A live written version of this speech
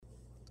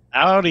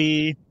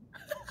Howdy.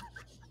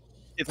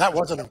 That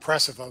was an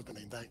impressive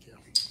opening. Thank you.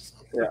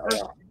 Yeah.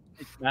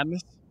 It's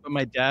madness, but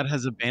my dad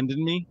has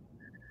abandoned me.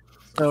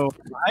 So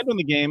I won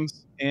the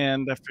games,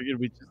 and I figured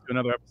we'd just do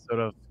another episode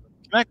of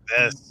Connect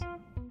This.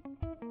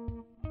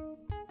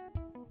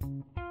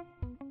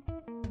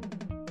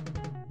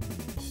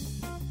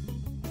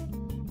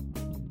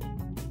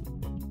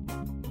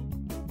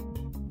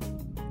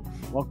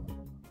 Welcome.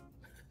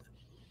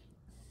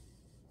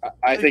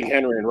 I think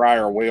Henry and Rye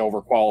are way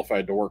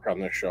overqualified to work on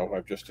this show.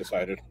 I've just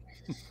decided.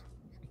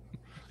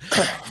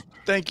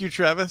 Thank you,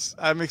 Travis.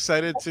 I'm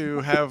excited to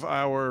have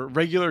our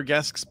regular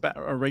guests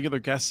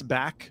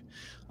back.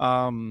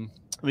 Let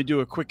me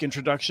do a quick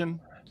introduction.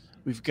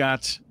 We've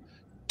got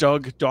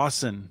Doug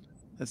Dawson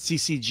at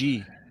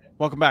CCG.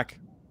 Welcome back.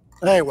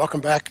 Hey, welcome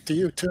back to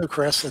you too,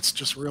 Chris. It's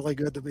just really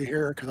good to be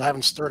here because I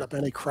haven't stirred up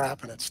any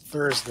crap, and it's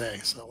Thursday,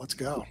 so let's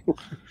go.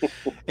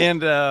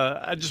 And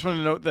I just want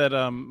to note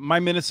that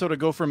my Minnesota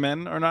Gopher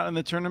men are not in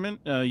the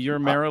tournament. Your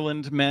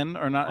Maryland men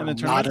are not in the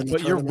tournament,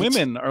 but your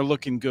women are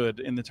looking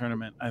good in the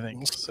tournament, I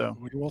think. So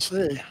we will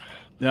see.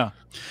 Yeah.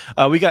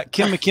 We got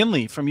Kim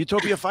McKinley from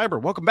Utopia Fiber.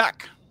 Welcome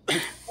back.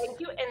 Thank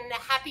you, and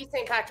happy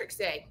St. Patrick's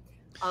Day.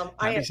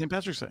 Happy St.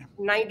 Patrick's Day.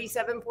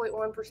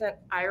 97.1%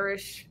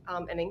 Irish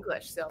and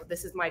English, so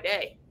this is my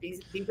day.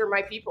 These are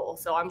my people,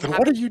 so I'm happy.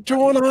 What are you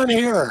doing on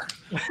here?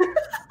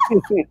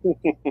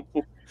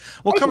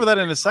 We'll cover that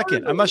in a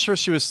second. I'm not sure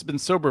she was been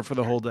sober for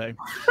the whole day.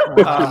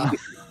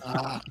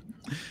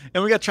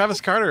 And we got Travis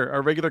Carter,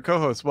 our regular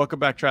co-host. Welcome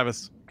back,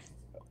 Travis.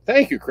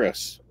 Thank you,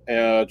 Chris.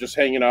 Just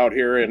hanging out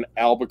here in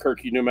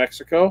Albuquerque, New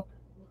Mexico.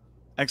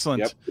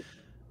 Excellent.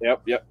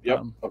 Yep.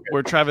 Okay.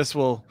 Where Travis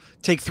will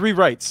take 3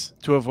 rights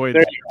to avoid.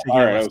 All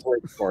right, I was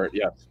waiting for it.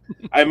 Yes,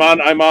 I'm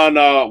on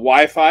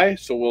Wi-Fi,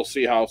 so we'll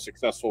see how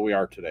successful we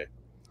are today.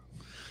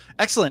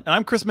 Excellent. And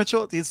I'm Chris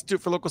Mitchell at the Institute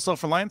for Local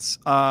Self-Reliance.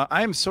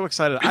 I am so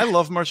excited. I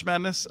love March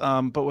Madness,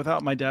 but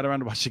without my dad around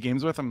to watch the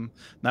games with, I'm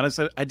not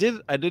excited.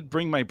 I did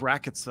bring my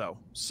brackets though,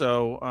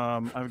 so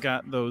I've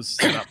got those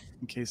set up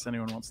in case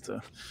anyone wants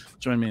to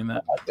join me in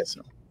that.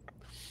 So.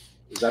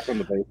 Is that from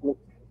the basement?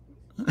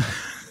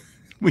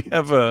 We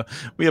have a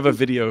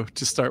video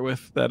to start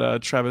with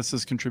that Travis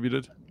has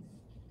contributed.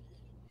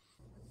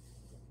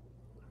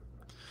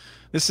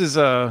 This is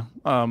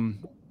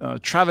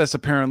Travis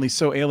apparently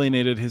so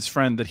alienated his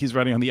friend that he's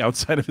riding on the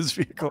outside of his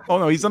vehicle. Oh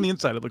no, he's on the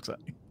inside. It looks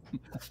like.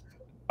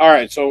 All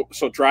right, so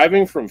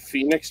driving from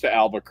Phoenix to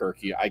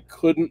Albuquerque, I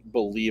couldn't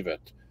believe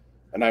it,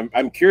 and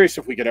I'm curious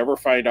if we could ever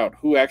find out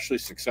who actually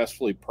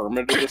successfully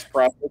permitted this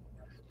project.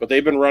 But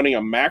they've been running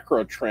a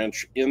macro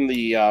trench in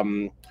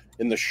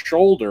the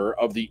shoulder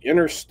of the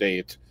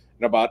interstate,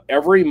 and about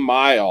every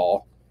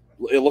mile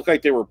it looked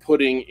like they were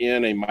putting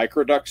in a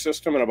microduct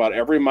system, and about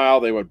every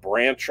mile they would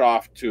branch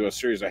off to a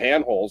series of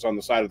handholds on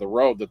the side of the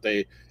road that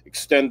they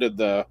extended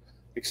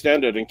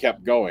and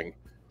kept going.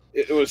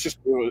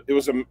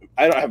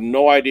 I have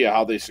no idea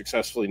how they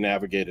successfully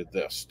navigated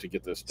this to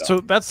get this done.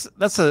 So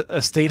that's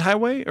a state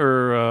highway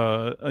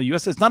or a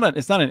US. It's not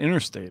an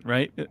interstate,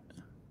 right?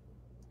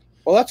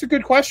 Well, that's a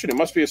good question. It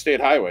must be a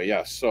state highway,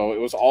 yes. So it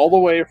was all the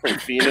way from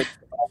Phoenix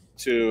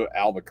to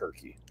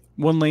Albuquerque.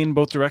 1 lane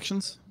both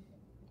directions?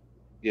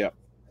 Yeah.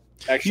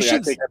 Actually, I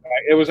think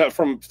it was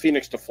from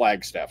Phoenix to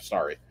Flagstaff.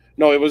 Sorry.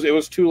 No, it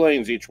was 2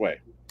 lanes each way.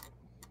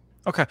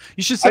 Okay.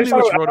 You should send me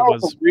which road it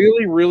was. A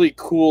really, really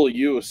cool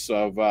use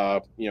of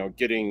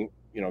getting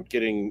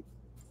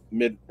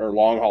mid or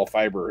long haul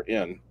fiber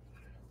in,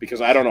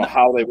 because I don't know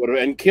how they would have,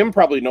 and Kim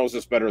probably knows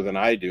this better than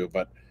I do,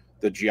 but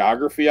the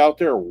geography out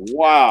there,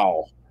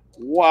 wow,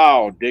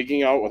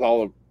 digging out with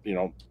all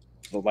the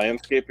the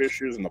landscape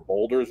issues and the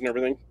boulders and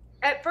everything.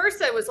 At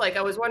first, I was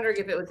wondering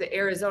if it was the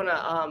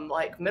Arizona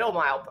middle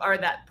mile or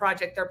that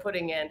project they're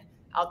putting in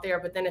out there.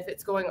 But then if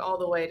it's going all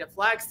the way to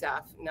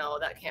Flagstaff, no,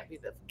 that can't be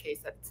the case.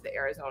 That's the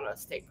Arizona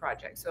State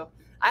project. So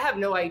I have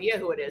no idea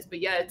who it is. But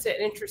yeah, it's an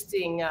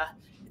interesting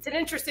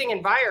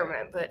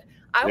environment. But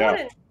I want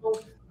to know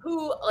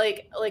who,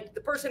 like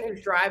the person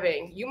who's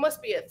driving. You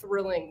must be a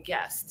thrilling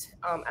guest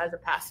as a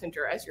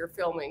passenger as you're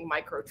filming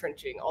micro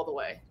trenching all the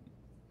way.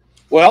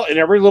 Well, in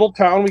every little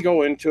town we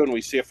go into and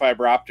we see a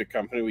fiber optic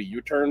company, we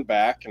U-turn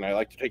back, and I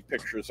like to take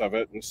pictures of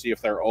it and see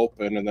if they're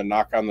open, and then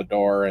knock on the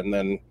door and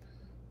then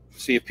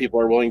see if people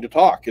are willing to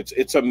talk.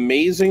 It's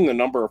amazing the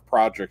number of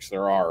projects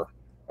there are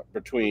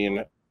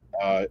between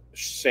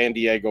San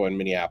Diego and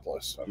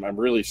Minneapolis. I'm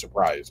really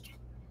surprised.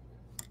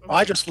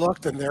 I just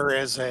looked, and there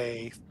is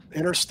a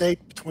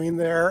interstate between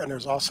there, and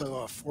there's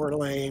also a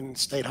 4-lane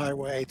state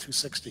highway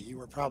 260. You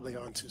were probably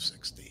on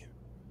 260.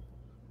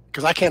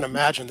 Because I can't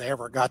imagine they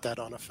ever got that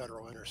on a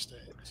federal interstate.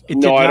 So.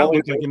 It did not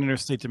look like an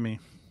interstate to me.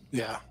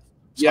 Yeah.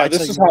 So yeah,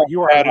 this is how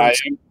you are.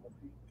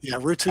 Yeah,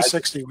 Route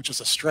 260, which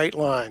is a straight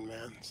line,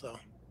 man. So.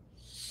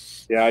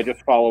 Yeah, I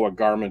just follow what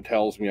Garmin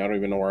tells me. I don't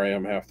even know where I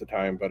am half the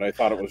time, but I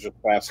thought it was just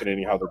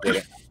fascinating how they did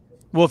it.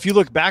 Well, if you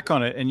look back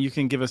on it and you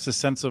can give us a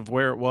sense of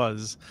where it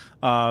was,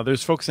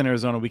 there's folks in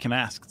Arizona we can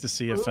ask to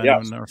see if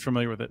anyone are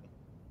familiar with it.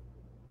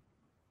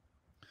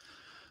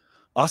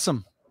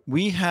 Awesome.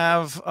 We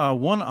have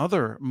one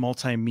other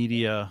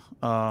multimedia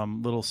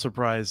little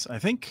surprise, I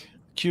think,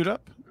 queued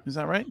up. Is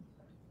that right?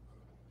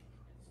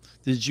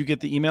 Did you get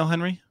the email,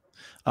 Henry?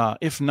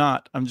 If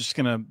not, I'm just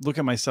going to look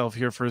at myself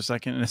here for a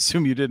second and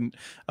assume you didn't.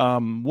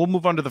 We'll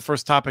move on to the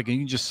first topic, and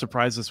you can just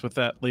surprise us with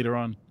that later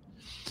on.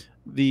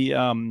 The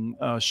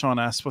Sean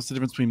asked, what's the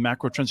difference between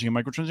macro trenching and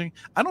micro trenching?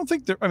 I don't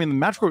think I mean, the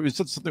macro is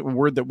just a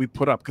word that we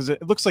put up because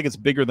it looks like it's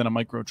bigger than a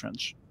micro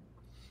trench.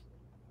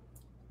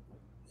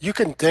 You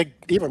can dig,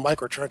 even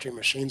micro trenching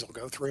machines will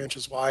go 3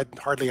 inches wide.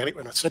 Hardly any,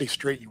 in a city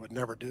street, you would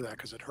never do that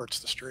because it hurts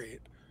the street.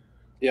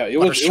 Yeah,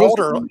 a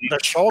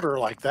shoulder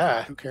like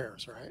that, who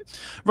cares, right?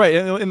 Right,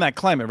 in that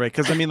climate, right?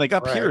 Because I mean, like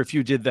up Right. here, if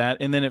you did that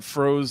and then it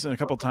froze and a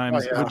couple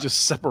times, it would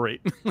just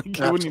separate. Like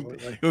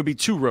it would be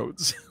 2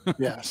 roads.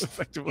 Yes.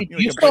 Effectively.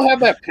 Do you still have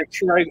that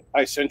picture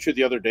I sent you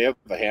the other day of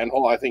the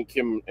handhole? I think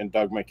Kim and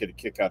Doug might get a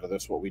kick out of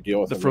this. What we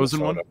deal with The in frozen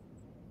Minnesota. one.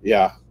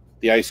 Yeah,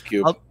 the ice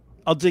cube.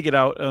 I'll dig it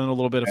out in a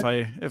little bit if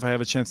I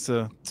have a chance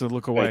to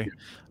look away.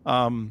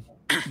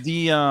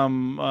 The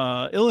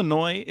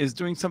Illinois is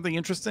doing something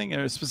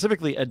interesting,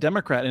 specifically a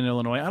Democrat in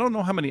Illinois. I don't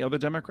know how many other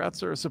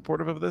Democrats are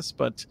supportive of this,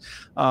 but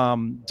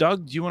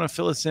Doug, do you want to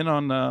fill us in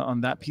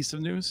on that piece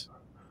of news?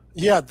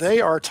 Yeah, they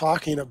are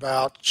talking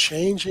about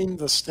changing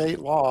the state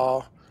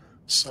law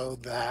so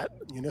that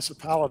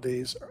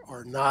municipalities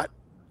are not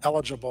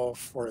eligible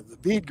for the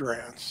BEAD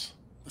grants,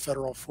 the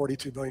federal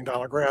 $42 billion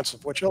grants,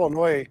 of which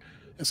Illinois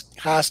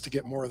has to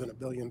get more than $1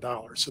 billion.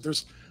 So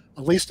there's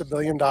at least $1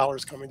 billion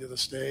coming to the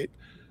state.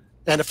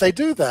 And if they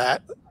do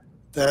that,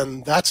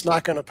 then that's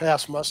not going to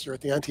pass muster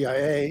at the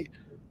NTIA.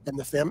 And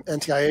if the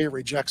NTIA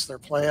rejects their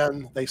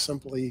plan, they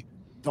simply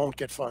don't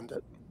get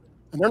funded.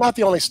 And they're not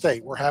the only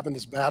state. We're having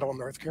this battle in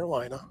North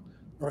Carolina.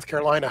 North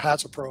Carolina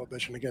has a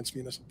prohibition against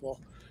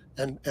municipal.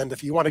 And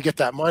if you want to get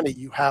that money,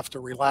 you have to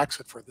relax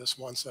it for this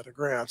one set of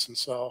grants. And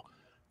so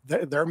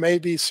there may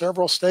be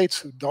several states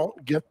who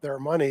don't get their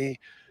money.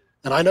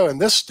 And I know in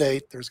this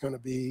state, there's going to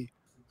be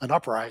an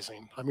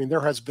uprising. I mean,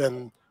 there has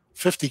been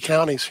 50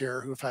 counties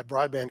here who have had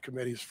broadband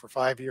committees for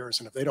 5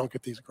 years. And if they don't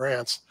get these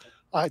grants,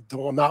 I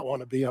do not want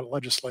to be a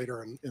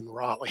legislator in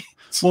Raleigh.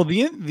 Well,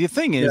 the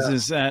thing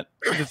is that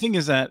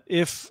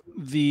if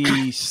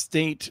the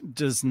state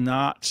does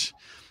not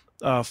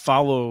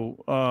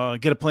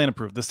get a plan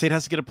approved, the state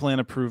has to get a plan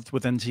approved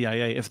with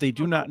NTIA. If they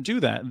do not do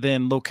that,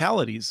 then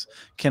localities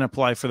can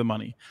apply for the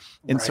money,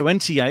 and so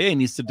NTIA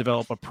needs to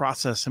develop a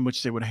process in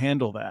which they would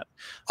handle that.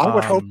 I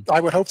would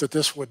hope that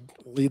this would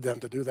lead them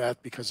to do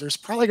that, because there's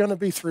probably going to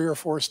be 3 or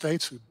 4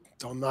 states who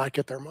do not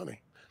get their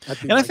money.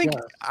 And I think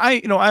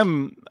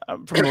I'm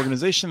from an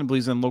organization that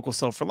believes in local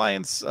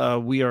self-reliance.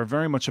 We are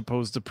very much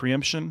opposed to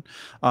preemption.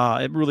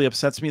 It really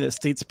upsets me that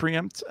states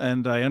preempt,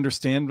 and I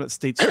understand that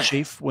states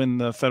chafe when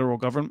the federal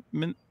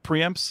government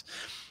preempts.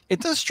 It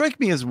does strike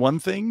me as one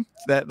thing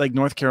that, like,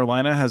 North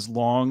Carolina has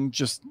long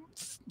just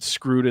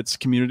screwed its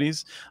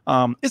communities.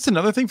 It's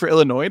another thing for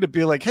Illinois to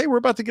be like, hey, we're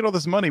about to get all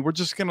this money. We're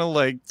just going to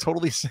like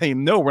totally say,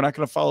 no, we're not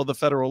going to follow the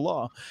federal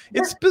law.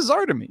 It's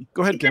bizarre to me.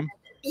 Go ahead, Kim.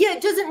 Yeah,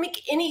 it doesn't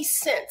make any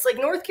sense. Like,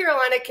 North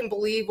Carolina can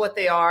believe what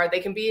they are. They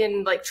can be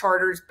in like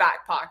Charter's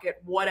back pocket,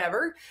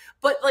 whatever.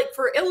 But like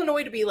for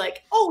Illinois to be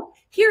like, oh,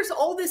 here's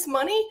all this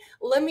money,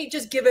 let me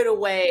just give it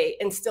away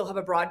and still have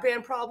a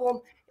broadband problem,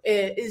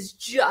 is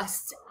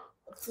just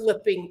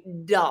flipping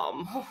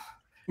dumb.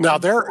 Now,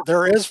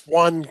 there is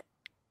one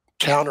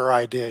counter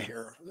idea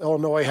here.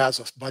 Illinois has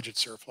a budget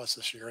surplus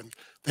this year, and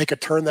they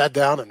could turn that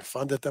down and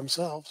fund it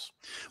themselves.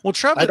 Well,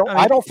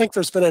 I don't think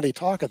there's been any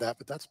talk of that,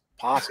 but that's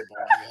possible.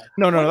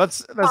 No,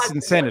 that's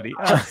insanity.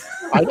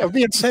 It would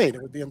be insane.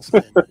 It would be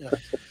insane.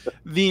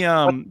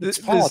 Yeah. It's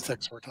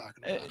politics we're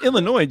talking about.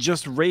 Illinois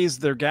just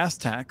raised their gas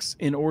tax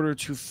in order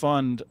to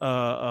fund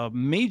a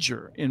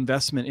major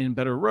investment in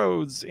better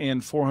roads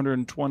and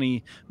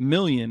 $420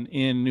 million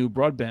in new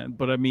broadband.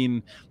 But I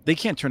mean, they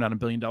can't turn down $1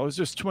 billion.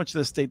 There's too much of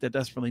the state that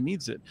desperately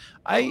needs it.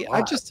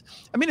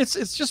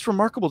 It's just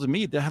remarkable to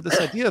me to have this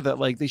idea that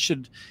like they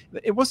should.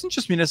 It wasn't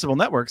just municipal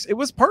networks; it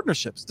was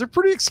partnerships. They're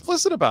pretty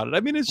explicit about it. I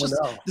mean, it's just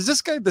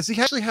does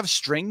he actually have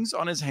strings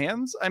on his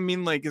hands? I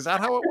mean, like, is that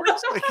how it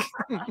works? Like,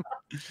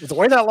 the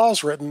way that law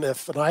is written,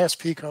 if an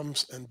ISP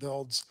comes and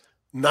builds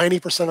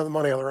 90% of the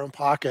money out of their own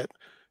pocket,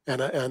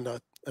 and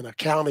a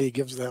county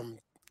gives them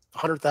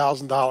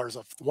 $100,000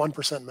 of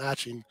 1%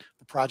 matching,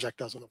 the project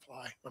doesn't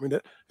apply. I mean,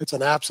 it's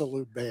an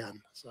absolute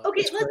ban. So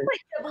okay, let's play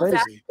devil's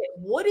advocate.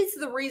 What is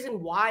the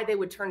reason why they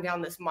would turn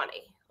down this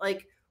money?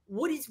 Like,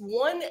 what is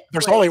one?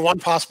 There's only one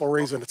possible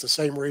reason. It's the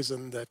same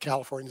reason that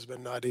California's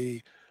been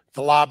nutty.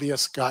 The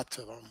lobbyists got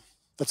to them.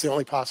 That's the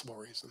only possible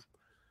reason.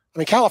 I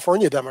mean,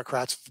 California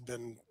Democrats have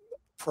been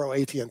pro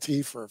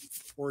AT&T for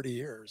 40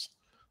 years.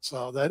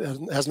 So that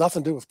has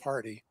nothing to do with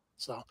party.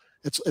 So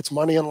it's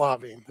money and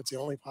lobbying. That's the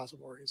only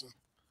possible reason.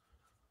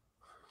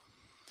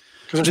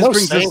 Because there's no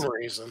sane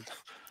reason.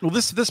 Well,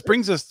 this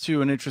brings us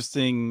to an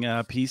interesting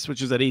piece,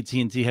 which is that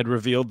AT&T had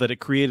revealed that it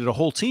created a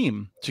whole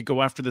team to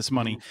go after this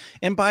money.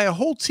 And by a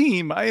whole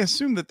team, I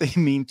assume that they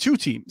mean two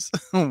teams.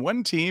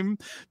 One team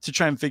to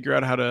try and figure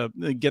out how to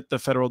get the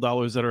federal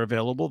dollars that are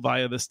available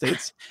via the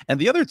states, and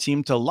the other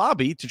team to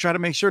lobby to try to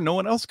make sure no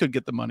one else could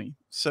get the money.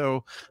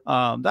 So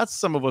that's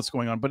some of what's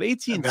going on. But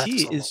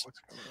AT&T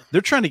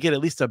they're trying to get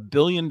at least $1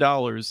 billion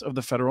of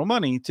the federal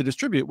money to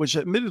distribute, which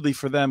admittedly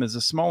for them is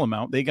a small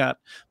amount. They got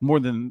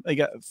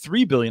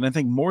 $3 billion, I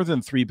think more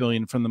than $3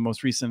 billion from the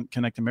most recent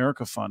Connect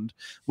America fund,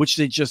 which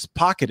they just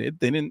pocketed.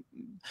 They didn't.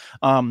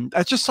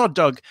 I just saw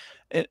Doug,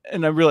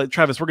 and I realized,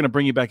 Travis, we're going to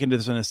bring you back into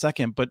this in a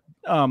second. But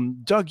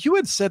Doug, you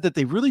had said that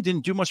they really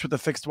didn't do much with the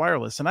fixed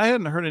wireless, and I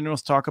hadn't heard anyone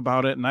else talk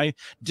about it. And I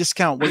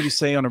discount what you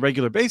say on a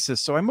regular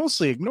basis, so I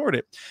mostly ignored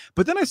it.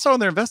 But then I saw in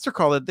their investor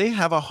call that they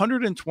have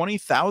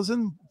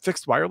 120,000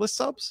 fixed wireless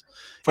subs.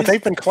 But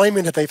they've been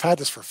claiming that they've had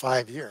this for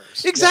 5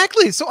 years.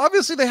 Exactly. Yeah. So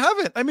obviously they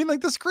haven't. I mean,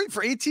 like, that's great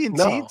for AT&T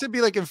to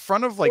be like in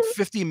front of like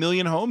 50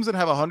 million homes and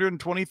have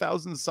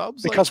 120,000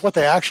 subs. Because what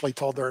they actually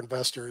told their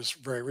investors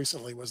very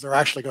recently was they're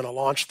actually going to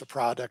launch the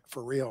product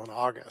for real in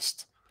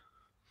August.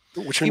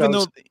 Which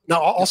now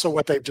also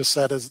what they've just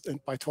said is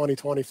by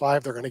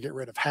 2025 they're going to get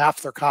rid of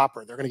half their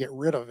copper. They're going to get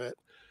rid of it,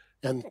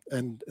 and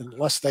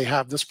unless they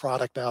have this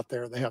product out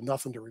there, they have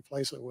nothing to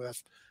replace it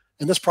with.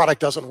 And this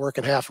product doesn't work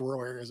in half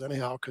rural areas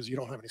anyhow because you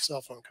don't have any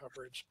cell phone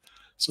coverage.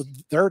 So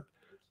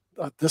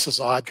this is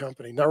an odd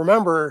company. Now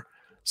remember,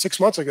 6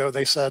 months ago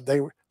they said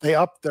they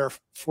upped their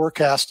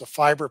forecast of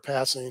fiber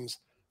passings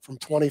from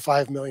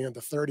 25 million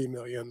to 30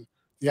 million.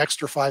 The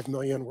extra 5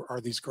 million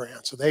are these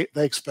grants. So they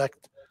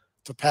expect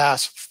to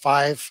pass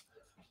 5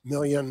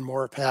 million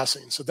more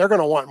passings. So they're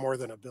going to want more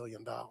than $1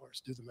 billion.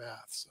 Do the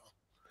math. So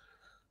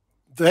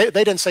they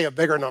didn't say a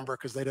bigger number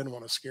because they didn't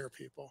want to scare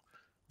people.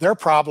 Their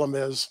problem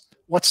is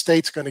what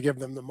state's going to give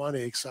them the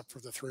money except for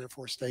the 3 or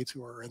 4 states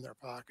who are in their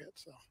pocket.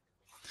 So,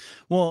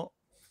 well,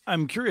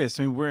 I'm curious.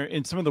 I mean, we're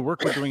in some of the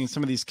work we're doing in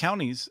some of these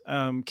counties.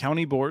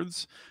 County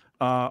boards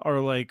are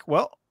like,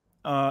 well,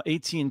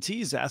 AT&T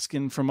is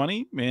asking for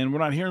money, and we're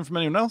not hearing from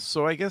anyone else.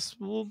 So I guess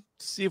we'll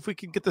see if we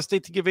can get the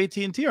state to give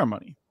AT&T our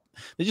money.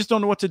 They just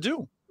don't know what to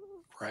do.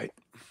 Right.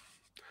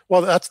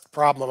 Well, that's the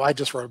problem. I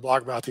just wrote a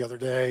blog about the other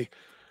day.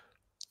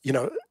 You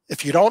know,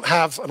 if you don't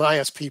have an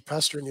ISP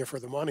pestering you for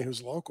the money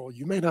who's local,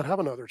 you may not have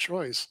another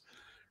choice.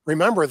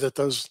 Remember that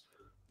those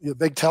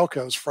big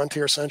telcos,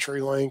 Frontier,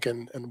 CenturyLink,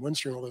 and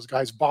Windstream, all those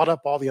guys bought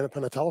up all the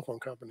independent telephone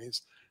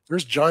companies.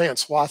 There's giant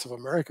swaths of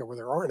America where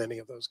there aren't any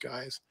of those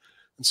guys.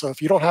 And so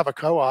if you don't have a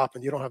co-op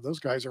and you don't have those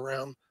guys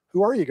around,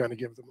 who are you going to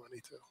give the money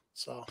to?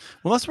 So,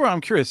 well, that's where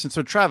I'm curious. And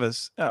so,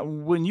 Travis,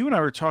 when you and I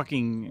were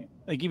talking,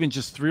 like even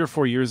just 3 or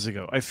 4 years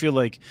ago, I feel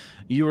like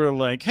you were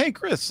like, "Hey,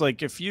 Chris,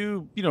 like if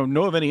you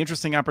know of any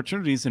interesting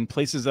opportunities in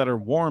places that are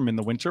warm in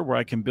the winter where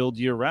I can build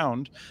year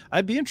round,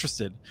 I'd be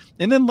interested."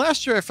 And then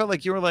last year, I felt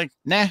like you were like,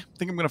 "Nah, I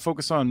think I'm going to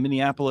focus on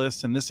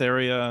Minneapolis and this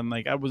area," and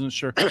like I wasn't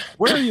sure.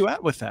 Where are you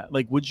at with that?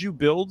 Like, would you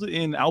build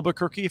in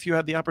Albuquerque if you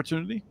had the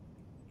opportunity?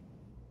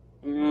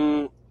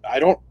 I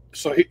don't.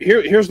 So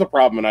here's the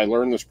problem, and I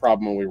learned this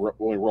problem when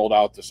we rolled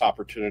out this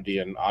opportunity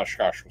in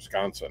Oshkosh,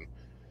 Wisconsin.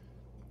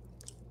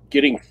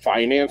 Getting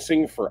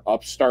financing for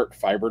upstart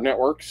fiber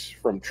networks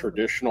from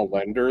traditional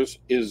lenders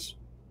is,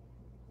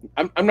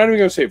 I'm not even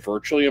going to say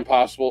virtually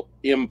impossible,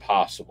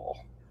 impossible.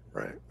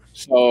 Right.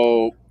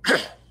 So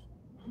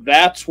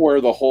that's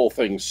where the whole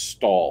thing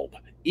stalled.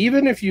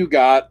 Even if you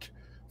got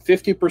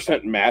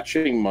 50%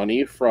 matching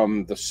money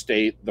from the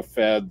state, the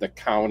Fed, the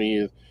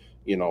county,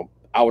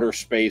 outer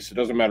space, it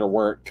doesn't matter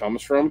where it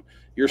comes from,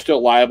 you're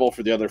still liable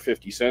for the other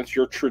 50 cents.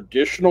 Your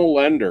traditional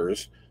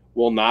lenders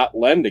will not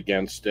lend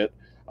against it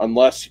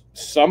unless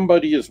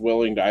somebody is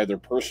willing to either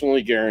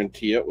personally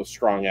guarantee it with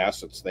strong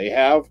assets they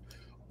have,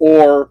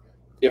 or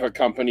if a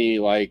company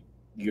like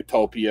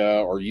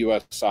Utopia or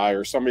USI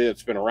or somebody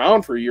that's been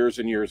around for years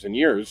and years and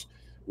years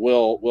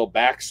will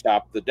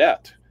backstop the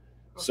debt.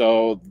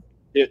 So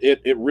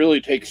it really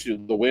takes you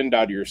the wind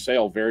out of your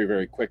sail very,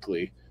 very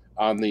quickly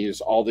on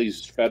all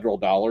these federal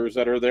dollars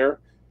that are there.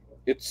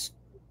 It's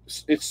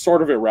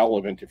sort of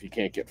irrelevant if you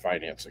can't get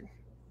financing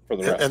for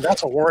the rest. And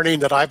that's a warning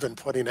that I've been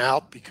putting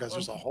out because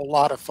there's a whole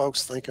lot of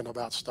folks thinking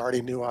about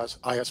starting new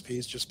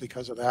ISPs just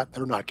because of that.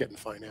 They're not getting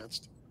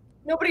financed.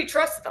 Nobody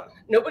trusts them.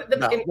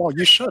 Well,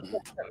 you shouldn't.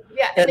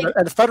 Yeah,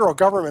 and the federal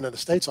government and the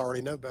states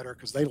already know better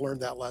because they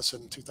learned that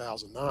lesson in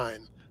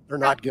 2009. They're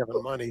not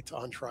giving money to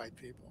untried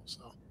people.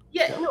 So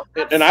yeah. No,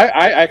 and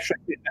I actually,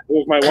 it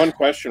was my one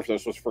question for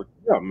this was for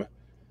Kim.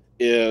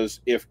 Is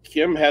if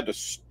Kim had to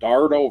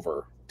start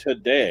over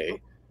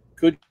today,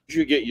 could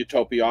you get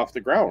Utopia off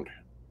the ground?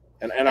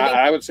 And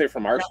I would say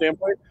from our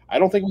standpoint, I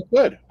don't think we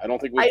could.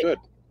 could.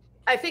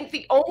 I think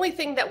the only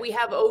thing that we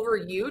have over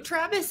you,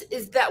 Travis,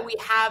 is that we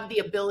have the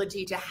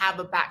ability to have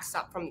a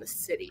backstop from the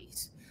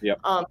cities.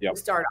 Yep. To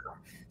start off.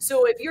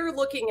 So if you're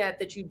looking at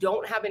that you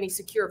don't have any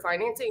secure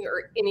financing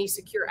or any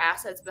secure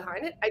assets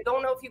behind it, I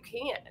don't know if you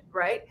can,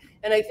 right?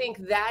 And I think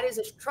that is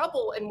a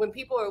trouble. And when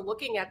people are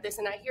looking at this,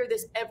 and I hear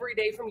this every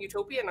day from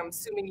Utopia, and I'm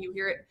assuming you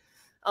hear it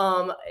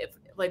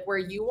like where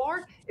you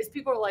are, is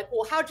people are like,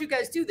 well, how'd you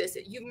guys do this?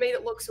 You've made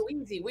it look so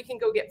easy. We can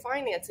go get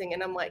financing.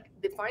 And I'm like,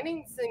 the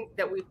financing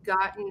that we've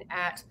gotten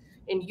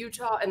in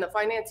Utah and the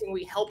financing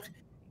we helped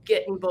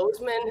get in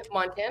Bozeman,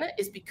 Montana,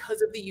 is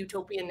because of the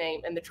Utopian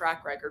name and the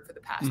track record for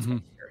the past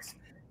 20 years,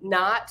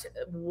 not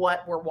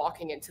what we're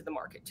walking into the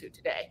market to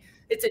today.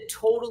 It's a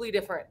totally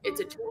different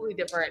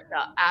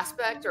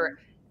aspect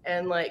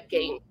and like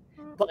game.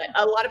 But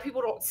a lot of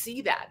people don't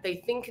see that. They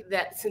think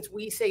that since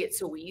we say it's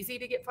so easy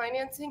to get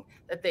financing,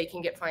 that they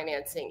can get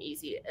financing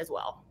easy as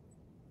well.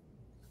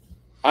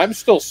 I'm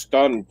still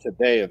stunned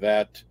today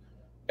that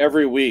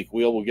every week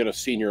we will get a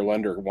senior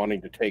lender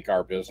wanting to take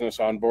our business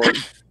on board.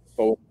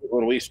 But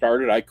when we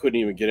started, I couldn't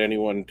even get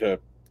anyone to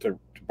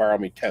borrow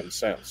me 10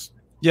 cents.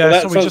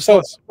 Yeah,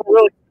 so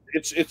really,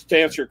 it's to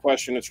answer your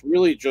question, it's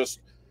really just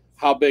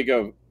how big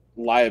of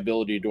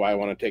liability do I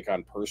want to take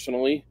on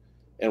personally,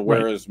 and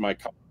where is my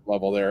comfort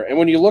level there? And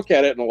when you look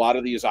at it, and a lot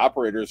of these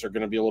operators are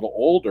going to be a little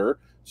older.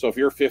 So if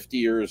you're 50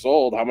 years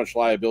old, how much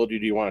liability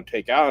do you want to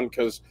take on?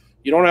 Because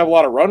you don't have a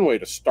lot of runway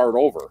to start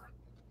over.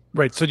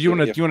 Right. So do you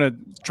want to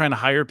try and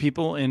hire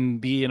people and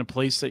be in a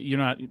place that you're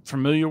not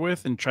familiar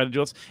with and try to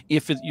do this?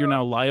 If you're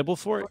now liable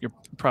for it, you're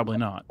probably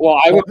not. Well,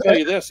 I would tell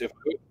you this: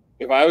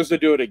 if I was to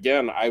do it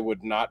again, I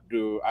would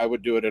do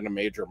it in a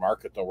major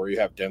market though, where you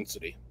have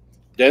density.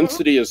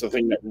 Density is the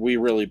thing that we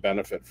really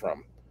benefit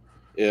from,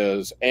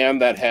 and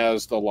that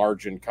has the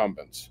large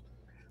incumbents.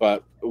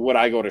 But would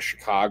I go to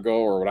Chicago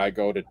or would I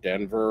go to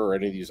Denver or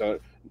any of these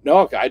other?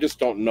 No, I just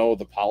don't know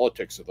the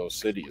politics of those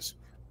cities.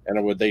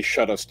 And would they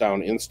shut us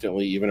down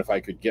instantly, even if I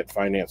could get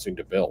financing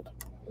to build?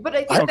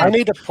 But I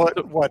need to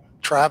put what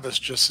Travis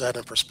just said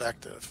in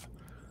perspective.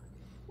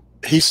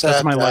 He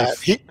said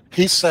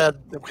he said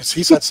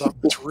something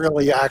that's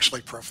really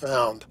actually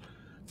profound,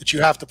 that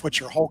you have to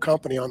put your whole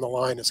company on the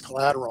line as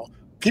collateral.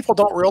 People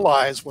don't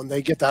realize when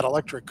they get that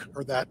electric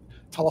or that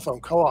telephone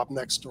co-op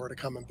next door to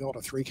come and build a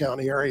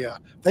 3-county area,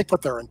 they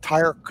put their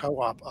entire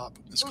co-op up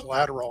as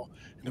collateral.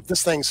 And if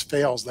this thing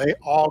fails, they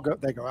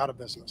go out of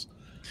business.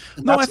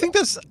 And no, I think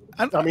that's.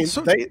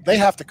 They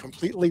have to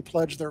completely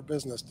pledge their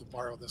business to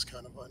borrow this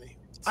kind of money.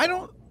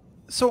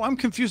 So I'm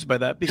confused by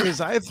that,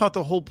 because I thought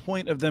the whole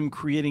point of them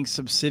creating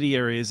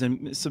subsidiaries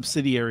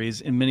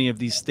in many of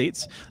these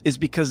states is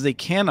because they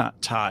cannot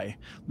tie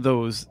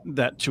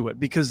that to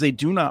it, because they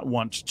do not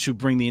want to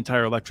bring the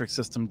entire electric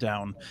system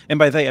down. And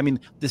by they, I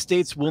mean the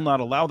states will not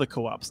allow the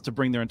co-ops to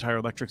bring their entire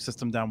electric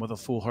system down with a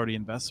foolhardy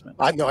investment.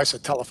 I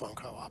said telephone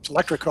co-ops.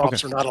 Electric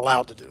co-ops are not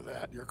allowed to do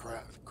that. You're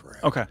correct.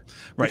 Okay, right.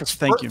 Because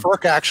Thank you.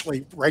 FERC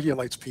actually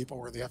regulates people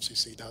where the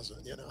FCC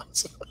doesn't.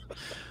 So.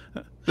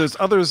 There's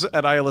others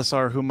at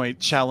ILSR who might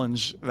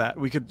challenge that.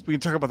 We can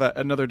talk about that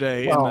another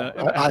day. Well,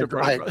 I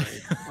agree.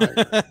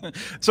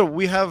 So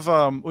we have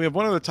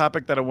one other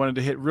topic that I wanted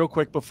to hit real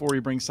quick before we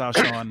bring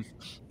Sasha on,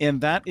 and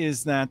that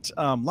is that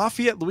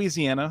Lafayette,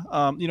 Louisiana.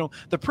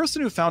 The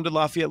person who founded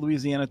Lafayette,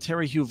 Louisiana,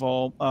 Terry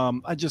Huval.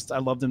 I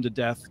loved him to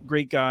death.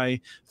 Great guy,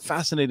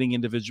 fascinating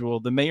individual.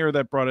 The mayor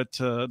that brought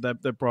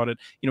it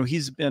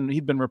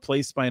he'd been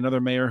replaced by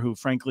another mayor who,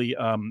 frankly,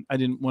 I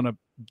didn't want to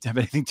have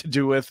anything to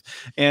do with,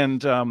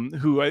 and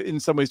who in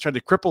some ways tried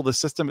to cripple the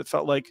system, it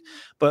felt like.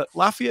 But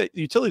Lafayette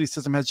utility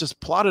system has just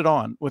plodded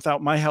on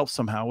without my help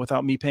somehow,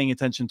 without me paying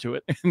attention to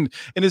it, and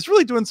is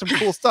really doing some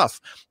cool stuff.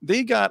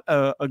 They got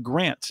a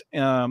grant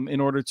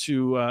in order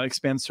to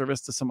expand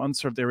service to some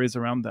unserved areas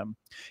around them.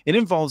 It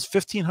involves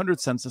 1,500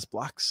 census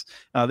blocks.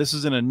 This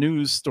is in a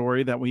news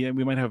story that we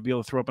might be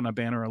able to throw up on a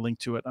banner, a link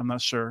to it. I'm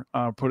not sure.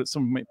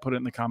 Someone might put it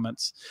in the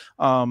comments.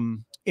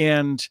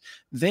 And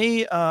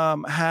they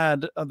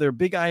had their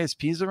big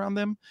ISPs around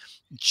them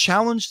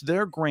challenged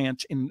their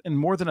grant in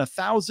more than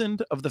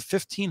 1,000 of the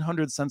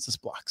 1,500 census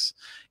blocks.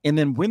 And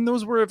then when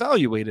those were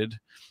evaluated,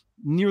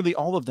 nearly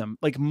all of them,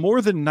 like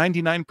more than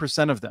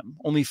 99% of them,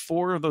 only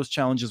 4 of those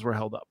challenges were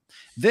held up.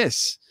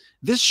 This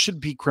should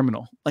be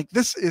criminal. Like,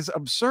 this is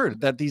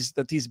absurd that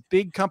these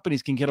big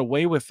companies can get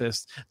away with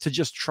this, to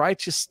just try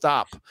to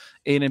stop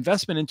an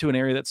investment into an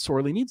area that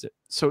sorely needs it.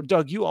 So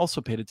Doug, you also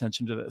paid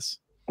attention to this.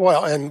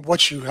 Well, and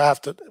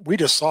we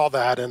just saw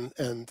that,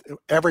 and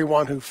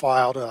everyone who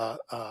filed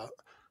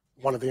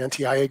one of the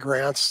NTIA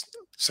grants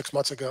 6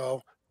 months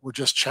ago were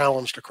just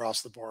challenged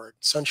across the board.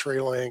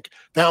 CenturyLink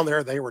down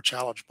there, they were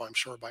challenged, I'm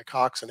sure, by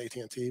Cox and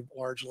AT&T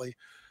largely,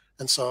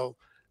 and so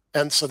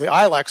the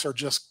ILECs are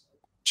just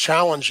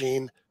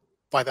challenging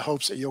by the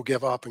hopes that you'll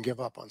give up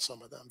on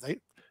some of them.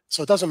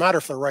 So it doesn't matter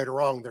if they're right or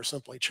wrong; they're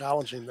simply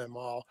challenging them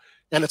all,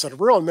 and it's a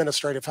real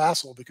administrative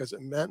hassle, because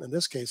it meant in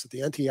this case that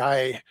the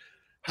NTIA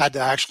had to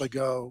actually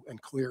go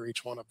and clear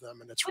each one of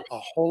them. And it's a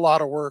whole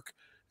lot of work,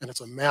 and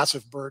it's a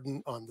massive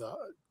burden on the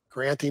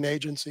granting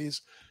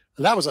agencies.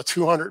 And that was a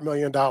 $200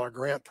 million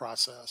grant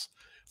process.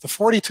 The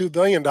 $42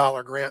 billion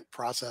grant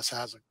process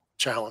has a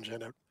challenge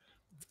in it.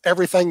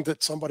 Everything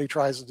that somebody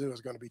tries to do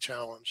is going to be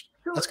challenged.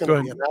 That's going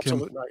to be an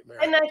absolute nightmare.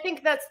 And I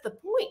think that's the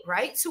point,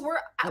 right? So we're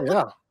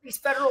these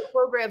federal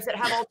programs that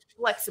have all the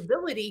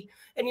flexibility,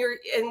 and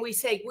we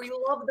say we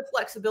love the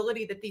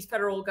flexibility that these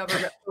federal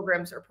government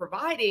programs are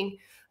providing,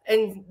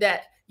 and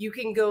that you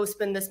can go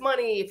spend this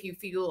money if you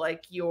feel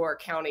like your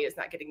county is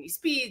not getting these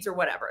speeds or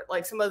whatever.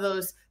 Like some of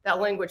that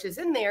language is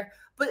in there,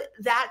 but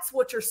that's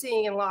what you're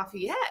seeing in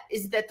Lafayette,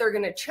 is that they're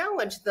going to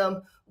challenge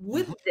them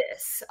with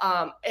this.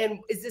 And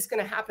is this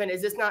going to happen?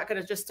 Is this not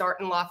going to just start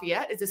in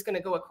Lafayette? Is this going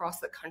to go across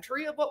the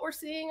country of what we're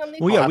seeing on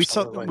these? Well, yeah,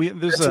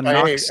 there's a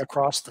Knox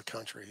across the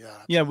country.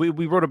 Yeah,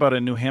 we wrote about it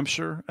in New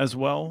Hampshire as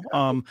well.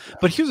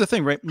 But here's the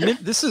thing, right?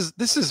 This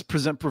is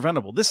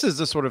preventable. This is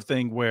the sort of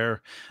thing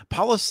where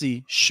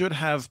policy should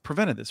have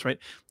prevented this, right?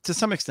 To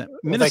some extent.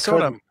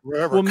 Minnesota.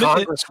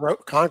 Remember,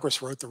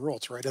 Congress wrote the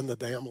rules right in the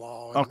damn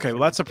law. Okay,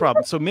 well, that's a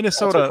problem. So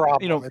Minnesota,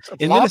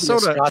 in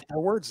Minnesota, got their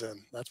words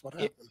in. That's what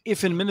happened.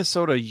 If in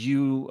Minnesota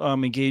you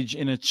engage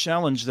in a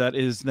challenge that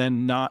is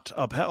then not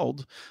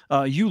upheld,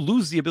 you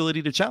lose the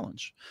ability to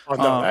challenge. Oh,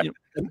 no,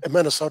 in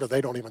Minnesota,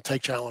 they don't even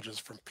take challenges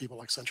from people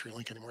like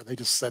CenturyLink anymore. They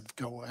just said,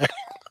 go away.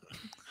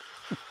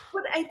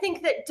 But I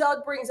think that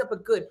Doug brings up a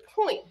good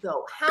point,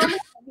 though. How many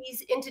of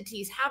these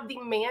entities have the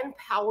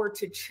manpower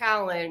to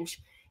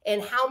challenge,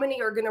 and how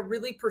many are going to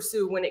really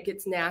pursue when it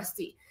gets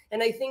nasty?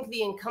 And I think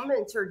the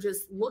incumbents are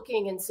just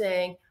looking and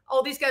saying,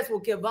 oh, these guys will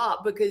give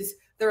up because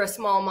they're a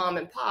small mom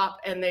and pop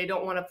and they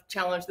don't want to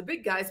challenge the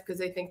big guys because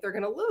they think they're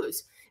going to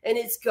lose. And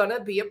it's going to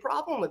be a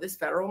problem with this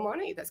federal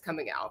money that's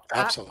coming out.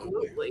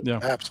 Absolutely. Yeah.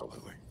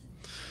 Absolutely.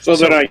 So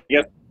then I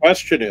guess the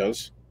question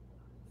is,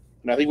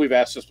 and I think we've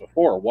asked this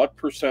before, what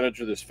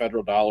percentage of this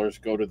federal dollars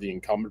go to the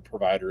incumbent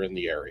provider in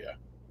the area?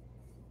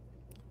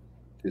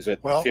 Is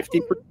it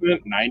 50%,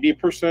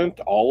 90%,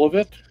 all of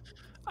it?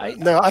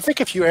 No, I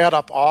think if you add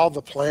up all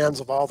the plans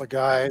of all the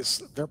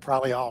guys, they're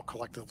probably all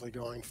collectively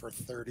going for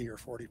 30 or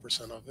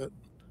 40% of it.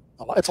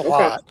 It's a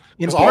lot.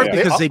 It's hard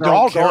because they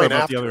don't care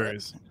about the other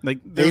areas. Like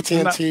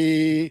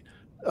AT&T,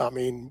 I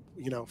mean,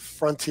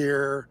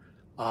 Frontier,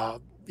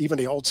 even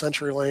the old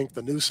CenturyLink,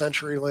 the new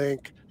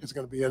CenturyLink is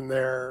going to be in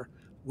there.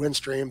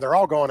 Windstream, they're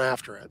all going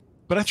after it.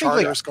 But I think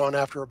Charter's going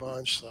after a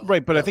bunch. So,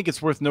 right, but I think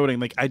it's worth noting,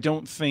 like, I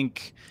don't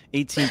think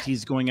AT&T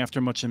is going after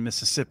much in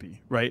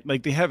Mississippi, right?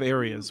 Like, they have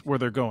areas where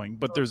they're going,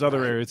 but there's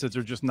other areas that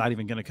they're just not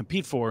even going to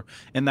compete for,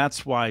 and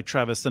that's why,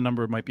 Travis, the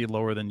number might be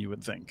lower than you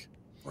would think.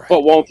 Right.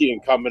 But won't the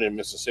incumbent in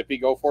Mississippi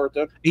go for it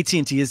then?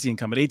 AT&T is the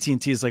incumbent.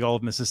 AT&T is like all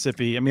of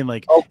Mississippi. I mean,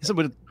 like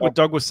what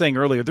Doug was saying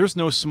earlier, there's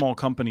no small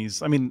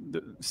companies. I mean,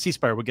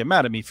 C-Spire would get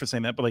mad at me for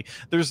saying that, but like,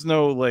 there's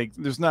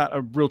not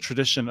a real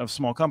tradition of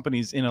small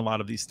companies in a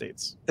lot of these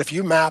states. If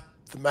you map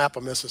the map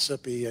of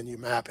Mississippi and you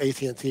map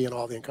AT&T and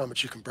all the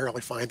incumbents, you can barely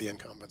find the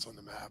incumbents on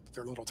the map.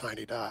 They're little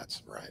tiny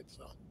dots, right?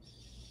 So.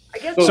 I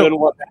guess so then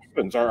what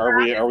happens?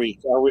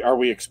 Are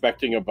we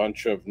expecting a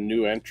bunch of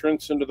new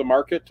entrants into the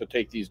market to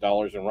take these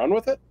dollars and run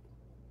with it?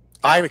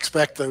 I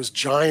expect those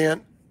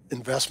giant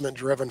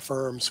investment-driven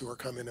firms who are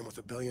coming in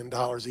with $1 billion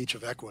each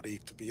of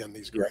equity to be in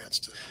these grants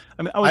too.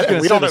 I mean,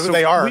 we don't know who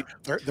they are.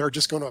 They're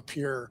just going to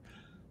appear,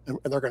 and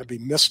they're going to be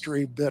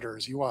mystery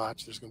bidders. You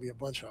watch. There's going to be a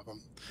bunch of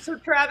them. So,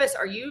 Travis,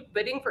 are you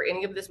bidding for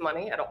any of this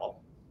money at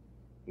all?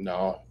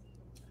 No,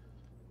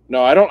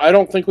 I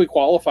don't think we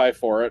qualify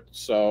for it.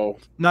 So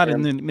not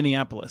in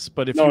Minneapolis,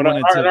 but if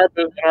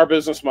our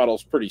business model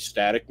is pretty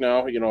static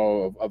now.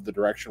 Of the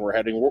direction we're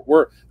heading.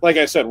 We're like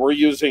I said, we're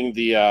using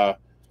the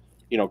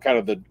kind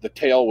of the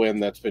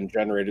tailwind that's been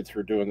generated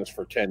through doing this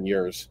for 10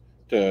 years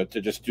to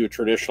just do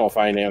traditional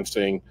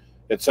financing,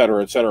 et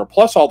cetera, et cetera.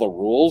 Plus all the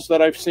rules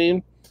that I've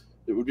seen,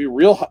 it would be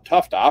real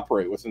tough to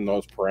operate within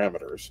those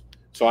parameters.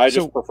 So I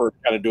just prefer to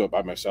kind of do it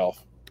by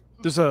myself.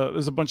 There's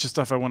a bunch of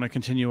stuff I want to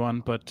continue on,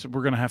 but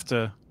we're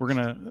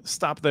gonna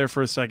stop there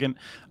for a second.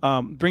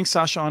 Bring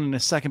Sasha on in a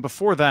second.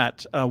 Before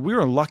that, we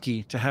were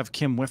lucky to have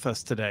Kim with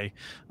us today.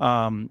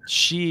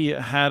 She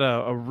had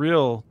a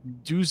real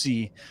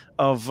doozy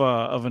of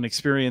an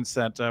experience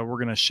that we're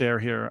gonna share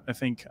here. I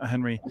think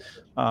Henry.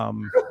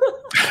 No.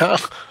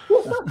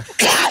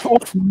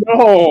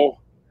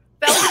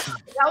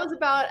 That was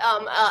about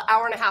an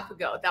hour and a half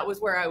ago. That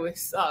was where I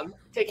was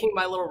taking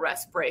my little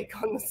rest break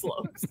on the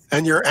slopes.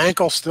 And your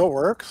ankle still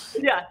works?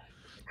 Yeah,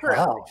 correct.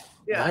 Wow,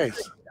 yeah,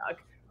 nice.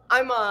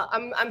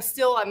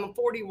 I'm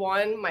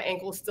 41. My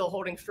ankle's still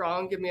holding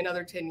strong. Give me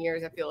another 10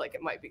 years, I feel like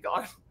it might be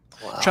gone.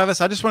 Wow.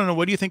 Travis, I just want to know,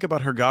 what do you think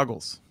about her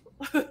goggles?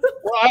 Well,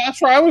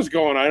 that's where I was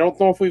going. I don't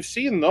know if we've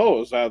seen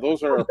those.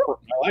 Those are, I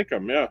like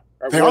them. Yeah,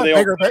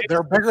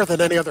 they're bigger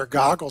than any other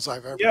goggles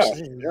I've ever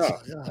seen. Yeah.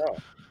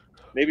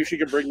 Maybe she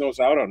could bring those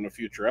out on a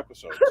future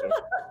episode. So.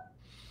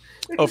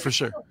 Oh, for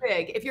sure.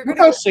 Big. If you're Look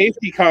how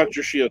safety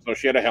conscious she is, though.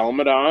 She had a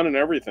helmet on and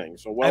everything.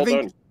 So well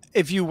done.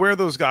 If you wear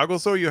those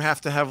goggles, though, you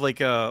have to have like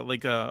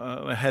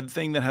a head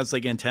thing that has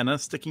like antenna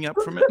sticking up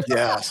from it.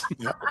 Yes.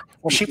 Yeah.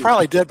 Well, she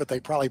probably did, but they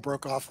probably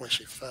broke off when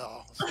she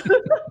fell.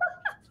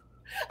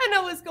 And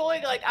I was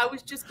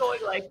just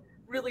going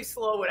really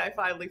slow when I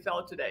finally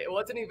fell today. It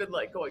wasn't even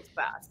like going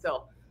fast.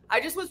 So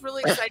I just was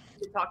really excited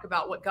to talk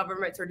about what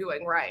governments are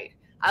doing right.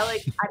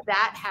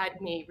 that had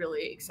me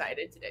really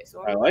excited today.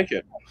 So I like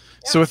it.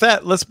 So with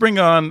that, let's bring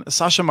on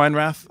Sasha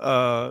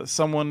Meinrath,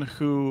 someone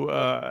who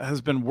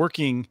has been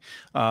working,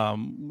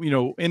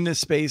 in this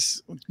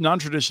space,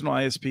 non-traditional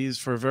ISPs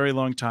for a very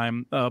long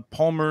time.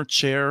 Palmer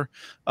Chair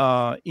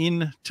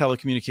in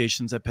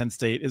telecommunications at Penn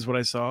State is what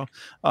I saw.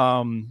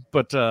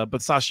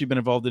 But Sasha, you've been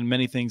involved in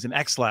many things, and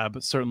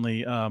XLab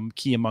certainly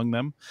key among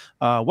them.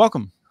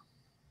 Welcome.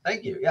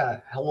 Thank you.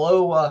 Yeah.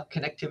 Hello,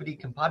 connectivity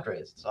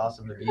compadres. It's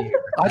awesome to be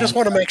here. I just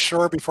want to make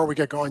sure before we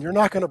get going, you're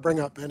not going to bring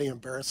up any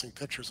embarrassing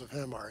pictures of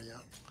him, are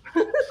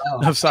you?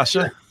 Of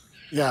Sasha?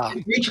 Yeah.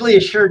 Mutually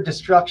assured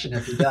destruction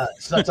if he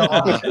does. That's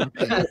all.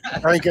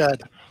 Very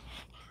good.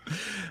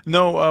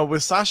 No,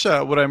 with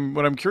Sasha, what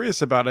I'm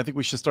curious about, I think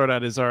we should start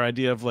at is our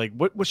idea of like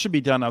what should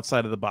be done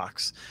outside of the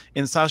box.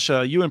 And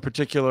Sasha, you in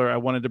particular, I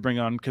wanted to bring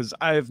on because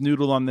I've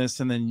noodled on this,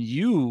 and then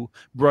you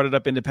brought it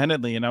up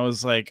independently, and I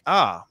was like,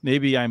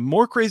 maybe I'm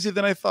more crazy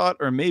than I thought,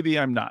 or maybe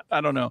I'm not. I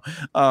don't know.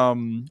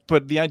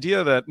 But the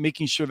idea that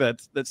making sure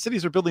that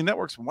cities are building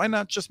networks, why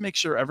not just make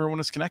sure everyone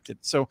is connected?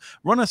 So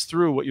run us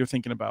through what you're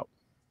thinking about.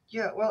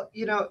 Yeah, well,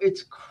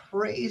 it's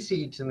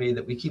crazy to me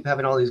that we keep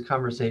having all these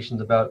conversations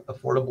about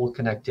affordable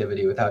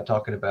connectivity without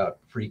talking about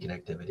free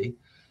connectivity.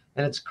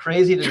 And it's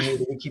crazy to me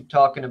that we keep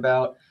talking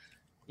about,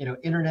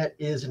 internet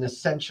is an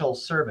essential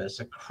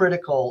service, a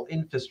critical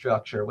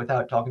infrastructure,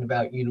 without talking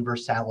about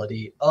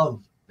universality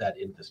of that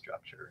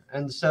infrastructure.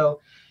 And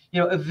so,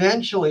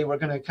 eventually we're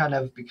going to kind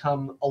of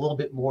become a little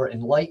bit more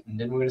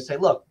enlightened, and we're going to say,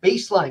 look,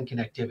 baseline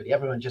connectivity,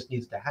 everyone just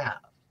needs to have.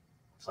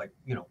 It's like,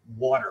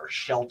 water,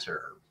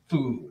 shelter,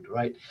 food,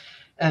 right?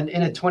 And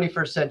in a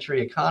 21st century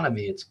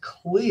economy, it's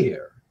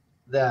clear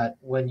that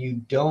when you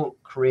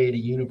don't create a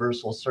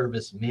universal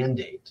service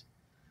mandate,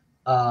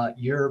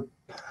 you're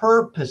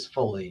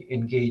purposefully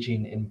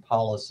engaging in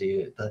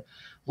policy at the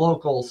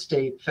local,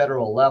 state,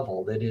 federal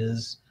level that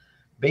is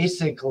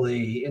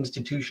basically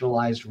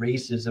institutionalized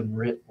racism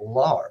writ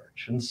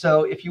large. And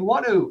so if you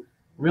want to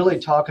really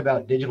talk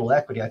about digital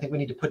equity, I think we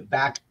need to put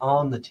back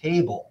on the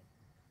table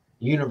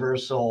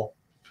universal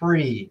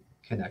free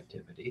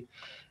connectivity.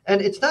 And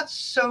it's not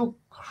so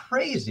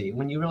crazy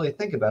when you really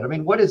think about it. I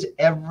mean, what is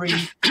every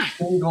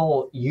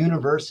single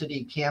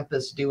university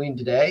campus doing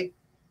today?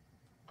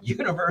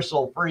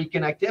 Universal free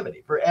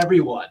connectivity for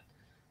everyone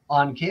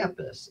on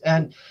campus.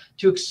 And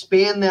to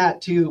expand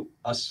that to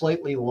a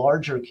slightly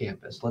larger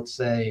campus, let's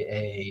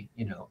say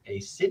a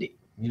city,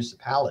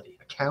 municipality,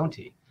 a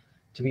county,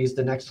 to me is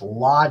the next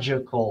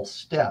logical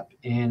step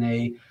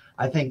in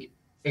I think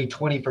a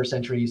 21st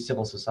century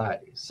civil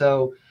society.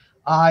 So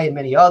I and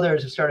many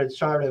others have started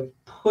sort of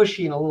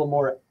pushing a little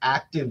more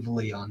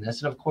actively on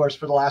this. And of course,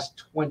 for the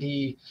last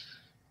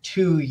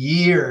 22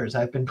 years,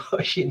 I've been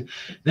pushing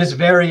this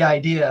very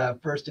idea,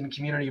 first in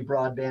community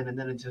broadband and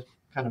then into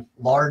kind of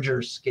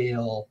larger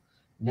scale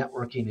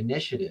networking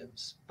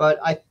initiatives. But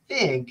I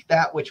think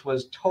that which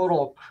was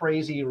total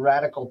crazy,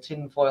 radical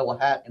tinfoil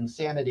hat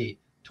insanity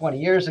 20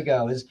 years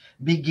ago is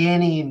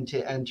beginning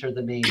to enter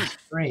the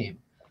mainstream.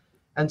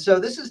 And so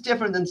this is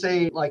different than,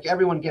 say, like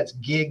everyone gets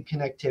gig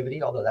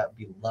connectivity, although that would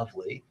be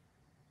lovely.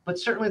 But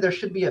certainly there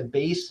should be a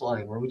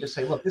baseline where we just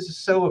say, look, this is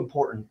so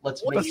important.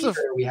 Let's make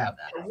sure we have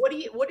that. What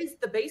is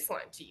the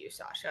baseline to you,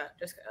 Sasha?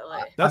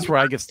 That's where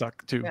I get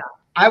stuck too. Yeah.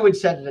 I would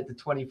set it at the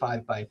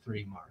 25 by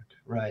 3 mark,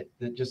 right?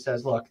 That just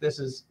says, look, this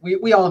is,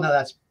 we all know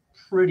that's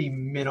pretty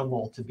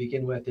minimal to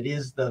begin with. It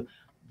is the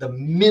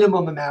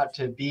minimum amount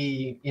to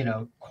be,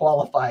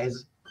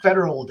 qualifies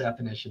federal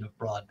definition of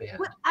broadband.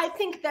 Well, I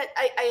think that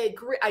I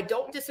agree. I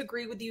don't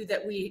disagree with you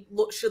that we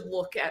should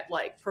look at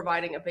like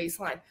providing a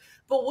baseline.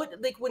 But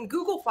when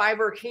Google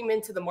Fiber came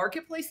into the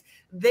marketplace,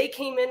 they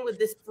came in with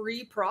this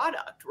free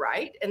product,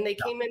 right? And they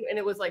came in and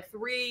it was like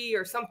 3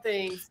 or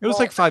something. It was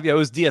like 5. Yeah, it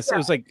was DS. Yeah,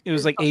 it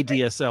was like a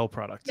DSL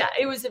product. Yeah,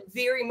 it was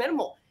very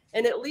minimal.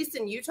 And at least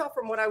in Utah,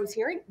 from what I was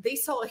hearing, they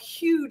saw a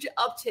huge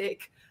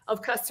uptick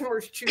of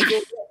customers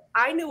choosing.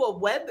 I knew a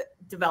web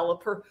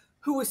developer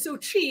who was so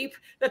cheap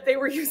that they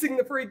were using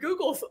the free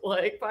Google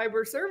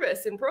fiber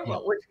service in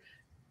Provo, which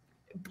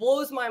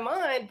blows my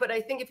mind. But I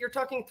think if you're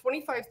talking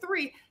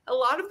 25/3, a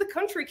lot of the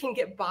country can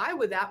get by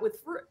with that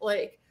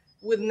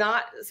with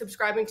not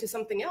subscribing to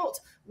something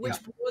else, which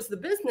blows the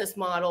business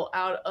model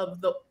out of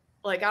the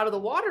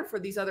water for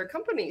these other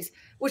companies.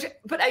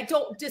 But I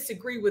don't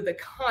disagree with the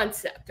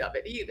concept of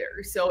it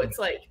either. So it's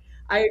like,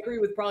 I agree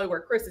with probably where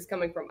Chris is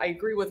coming from. I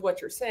agree with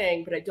what you're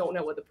saying, but I don't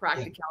know what the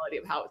practicality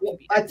of how it can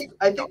be. I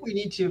think we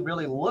need to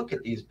really look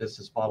at these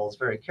business models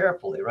very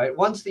carefully, right?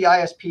 Once the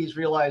ISPs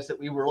realized that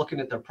we were looking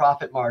at their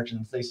profit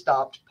margins, they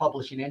stopped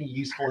publishing any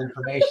useful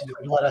information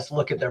that would let us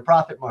look at their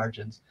profit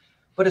margins.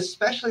 But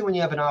especially when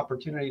you have an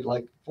opportunity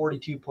like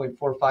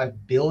 42.45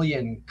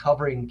 billion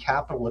covering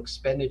capital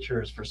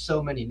expenditures for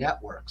so many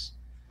networks,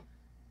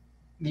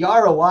 the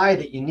ROI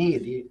that you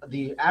need,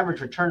 the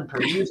average return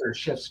per user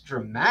shifts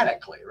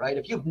dramatically, right?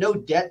 If you have no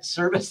debt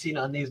servicing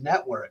on these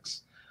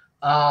networks,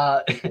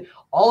 all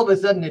of a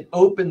sudden it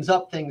opens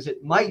up things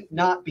that might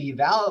not be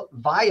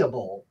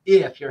viable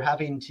if you're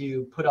having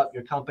to put up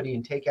your company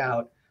and take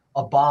out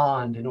a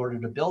bond in order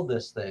to build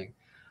this thing.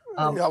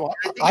 Yeah, well,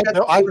 I think I, that's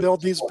build, I super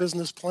build these simple.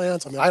 business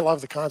plans. I mean, I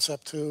love the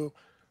concept too,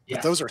 but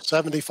Yeah. those are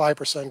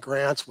 75%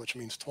 grants, which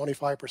means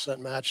 25%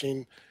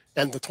 matching.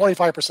 And the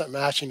 25%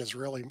 matching is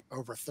really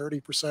over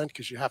 30%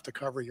 because you have to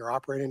cover your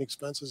operating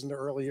expenses in the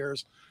early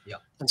years. Yeah.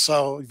 And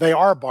so they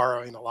are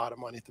borrowing a lot of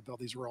money to build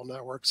these rural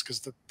networks because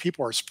the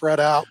people are spread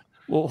out.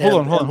 Well,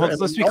 hold on. and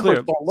Let's the be numbers clear.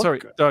 don't look Sorry,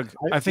 good. Doug.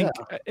 I- I think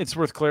yeah. it's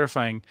worth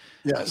clarifying.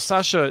 Yes.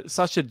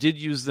 Sasha did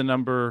use the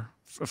number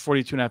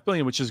 42.5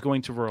 billion, which is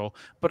going to rural,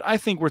 but I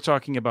think we're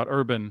talking about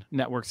urban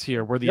networks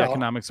here, where the Yeah.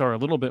 economics are a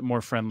little bit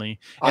more friendly.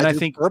 And I do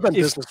think urban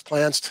if, business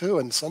plans too,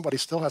 and somebody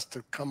still has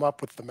to come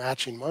up with the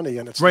matching money,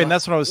 and it's right, not and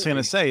that's what I was going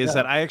to easy. say is Yeah.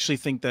 that I actually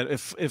think that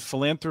if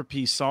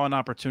philanthropy saw an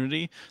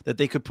opportunity that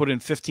they could put in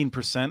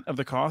 15% of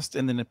the cost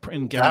and then and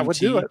guarantee, That would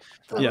do it.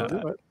 That Yeah.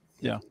 would do it.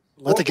 Yeah.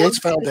 Let the Or Gates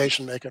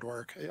Foundation make it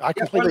work. I or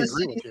completely the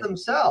agree with cities you.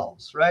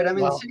 themselves, right? I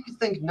mean, Well- the cities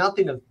think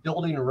nothing of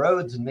building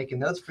roads and making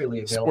those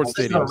freely available. Sports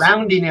This is a stadiums.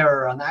 rounding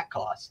error on that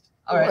cost.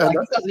 All right, And like,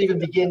 it doesn't even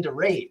begin to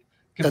rate.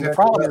 And the compared to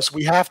problem what- is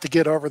we have to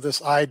get over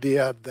this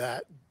idea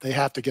that they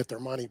have to get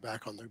their money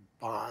back on their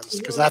bonds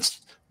because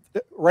that's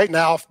right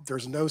now.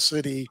 There's no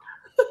city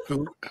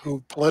who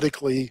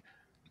politically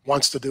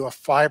wants to do a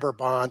fiber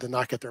bond and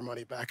not get their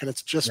money back, and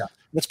it's just Yeah.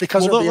 it's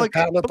because Well, they're being like,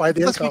 pounded by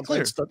the let's be clear.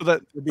 incumbents.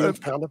 That, They're being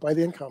pounded by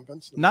the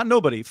incumbents. not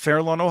nobody.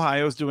 Fair Lawn,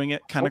 Ohio is doing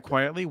it kind of Okay.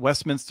 quietly.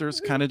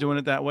 Westminster's kind of doing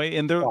it that way,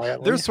 and they're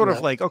Quietly, sort of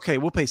yeah. like, okay,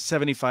 we'll pay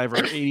 75 or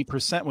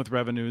 80% with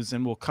revenues,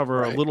 and we'll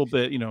cover a Right. little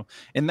bit,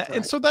 and that, and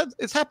Right. so that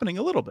it's happening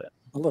a little bit.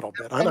 A little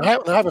bit. I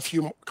have a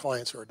few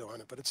clients who are doing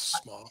it, but it's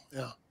small.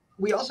 Yeah.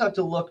 We also have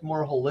to look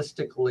more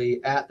holistically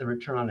at the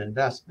return on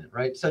investment,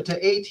 right? So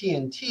to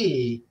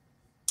AT&T,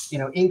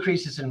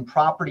 increases in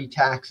property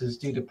taxes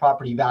due to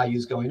property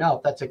values going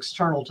up, that's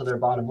external to their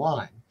bottom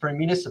line. For a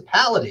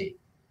municipality,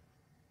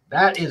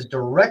 that is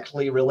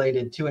directly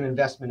related to an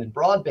investment in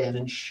broadband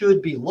and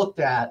should be looked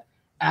at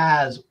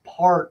as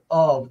part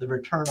of the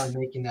return on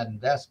making that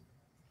investment.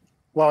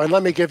 Well, and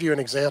let me give you an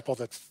example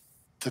that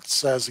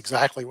says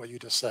exactly what you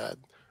just said.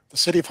 The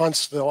city of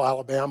Huntsville,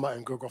 Alabama,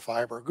 and Google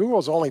Fiber.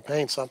 Google's only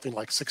paying something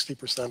like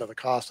 60% of the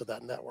cost of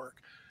that network.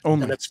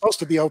 Only. And it's supposed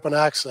to be open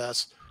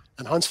access,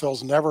 and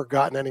Huntsville's never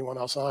gotten anyone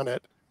else on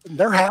it. And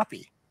they're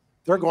happy.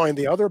 They're going,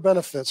 the other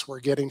benefits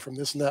we're getting from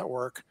this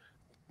network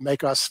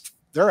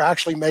they're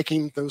actually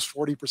making those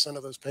 40%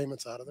 of those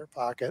payments out of their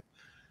pocket.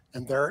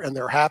 And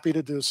they're happy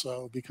to do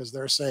so because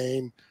they're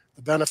saying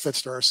the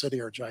benefits to our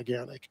city are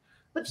gigantic.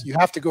 So you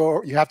have to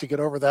get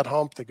over that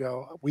hump to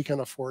go, we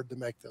can afford to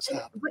make this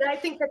happen. But I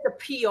think that's a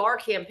PR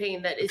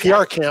campaign that is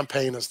PR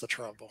campaign is the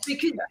trouble.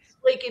 because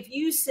like if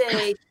you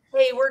say,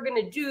 hey, we're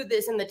going to do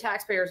this, and the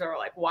taxpayers are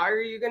like, why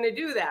are you going to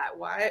do that?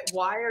 Why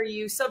are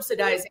you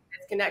subsidizing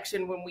this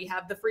connection when we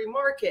have the free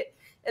market?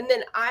 And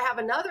then I have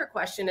another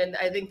question, and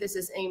I think this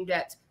is aimed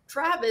at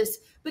Travis,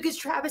 because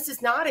Travis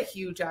is not a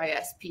huge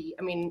ISP.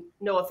 I mean,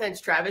 no offense,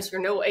 Travis, you're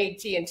no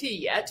AT&T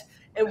yet.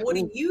 And what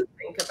do you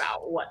think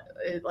about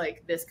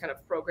like this kind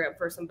of program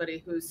for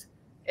somebody who's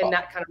in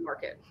that kind of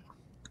market?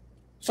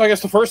 So I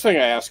guess the first thing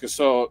I ask is,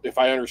 so if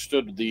I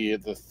understood the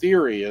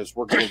theory is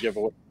we're going to give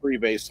away free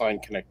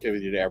baseline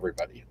connectivity to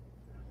everybody.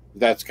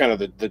 That's kind of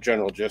the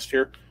general gist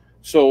here.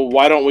 So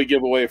why don't we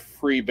give away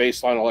free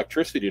baseline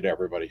electricity to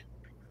everybody?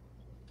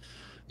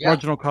 Yeah,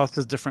 Marginal cost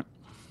is different.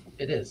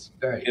 it is.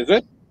 Very. Is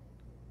it?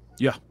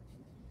 Yeah.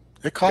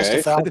 It costs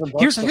Okay. $1,000.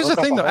 Here's to the hook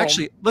up thing, a though. home.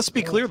 Actually, let's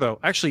be clear, though.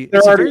 Actually, They're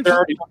it's a already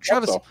very hooked up,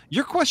 Travis, though.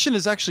 your question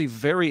is actually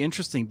very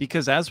interesting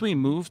because as we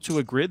move to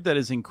a grid that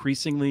is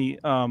increasingly,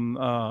 based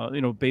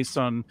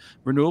on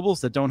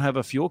renewables that don't have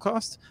a fuel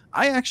cost,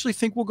 I actually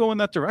think we'll go in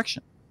that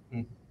direction.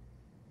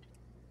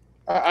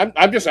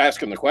 I'm just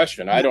asking the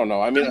question. I don't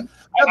know. I mean,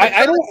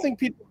 I don't think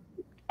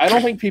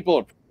people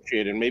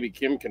appreciate, and maybe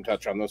Kim can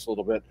touch on this a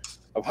little bit,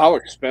 of how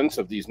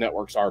expensive these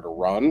networks are to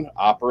run,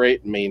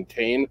 operate,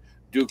 maintain,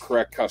 do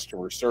correct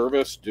customer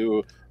service,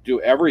 do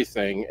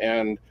everything,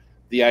 and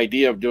the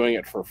idea of doing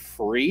it for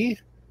free.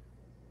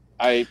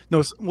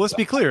 Let's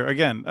be clear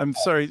again. I'm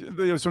sorry.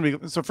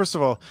 So first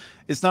of all,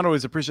 it's not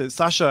always appreciated.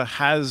 Sasha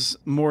has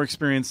more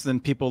experience than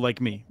people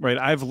like me, right?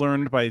 I've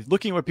learned by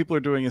looking at what people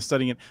are doing and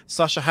studying it.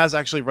 Sasha has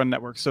actually run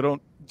networks, so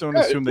don't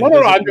assume that.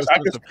 No. I'm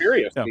just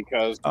curious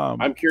because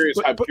I'm curious.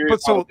 I'm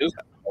curious how this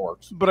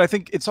works. But I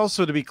think it's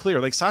also to be clear,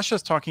 like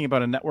Sasha's talking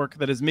about a network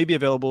that is maybe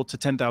available to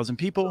 10,000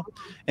 people,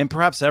 and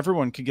perhaps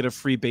everyone could get a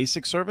free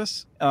basic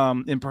service.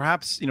 And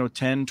perhaps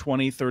 10,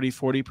 20, 30,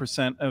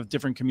 40% of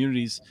different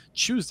communities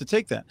choose to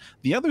take that.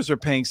 The others are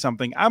paying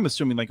something, I'm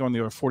assuming, like only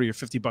over $40 or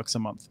 $50 a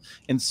month.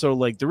 And so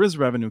like there is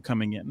revenue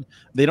coming in.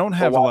 They don't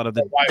have a lot of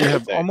debt. They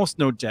have almost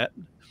no debt.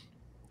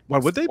 Why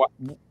would they?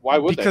 Why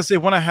would because they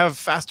want to have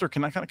faster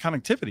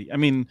connectivity. I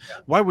mean,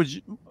 why would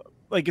you?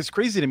 Like, it's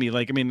crazy to me.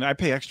 Like, I mean, I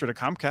pay extra to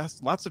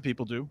Comcast. Lots of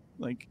people do.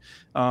 Like,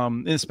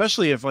 and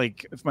especially if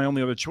my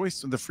only other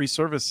choice, the free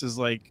service is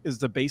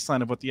the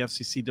baseline of what the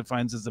FCC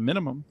defines as the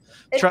minimum.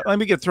 Let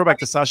me throw back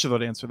to Sasha though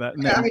to answer that.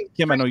 And then,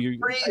 Kim, I know you.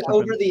 Free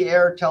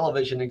over-the-air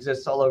television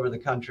exists all over the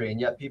country, and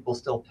yet people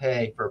still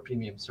pay for a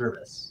premium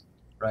service,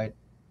 right?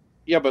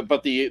 Yeah,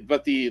 but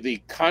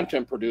the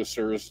content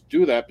producers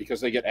do that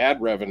because they get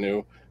ad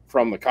revenue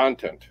from the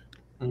content.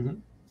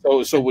 Mhm.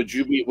 So would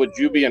you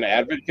be an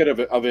advocate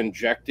of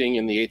injecting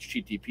in the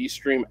HTTP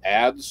stream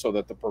ads so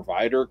that the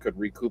provider could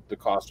recoup the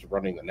cost of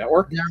running the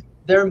network?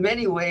 There are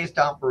many ways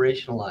to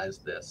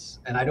operationalize this,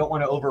 and I don't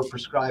want to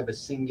overprescribe a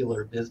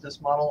singular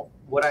business model.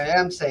 What I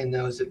am saying,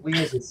 though, is that we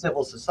as a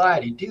civil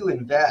society do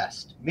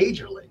invest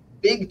majorly,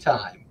 big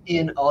time,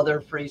 in other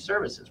free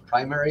services,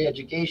 primary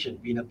education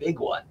being a big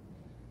one.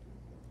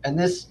 And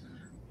this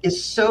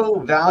is so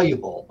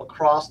valuable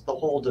across the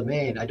whole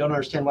domain. I don't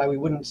understand why we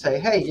wouldn't say,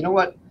 hey, you know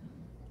what?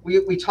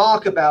 We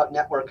talk about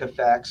network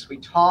effects. We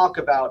talk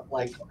about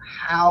like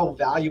how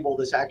valuable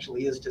this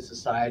actually is to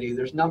society.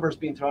 There's numbers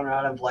being thrown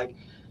around of like,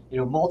 you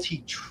know,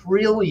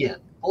 multi-trillion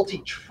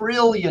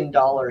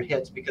dollar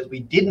hits because we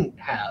didn't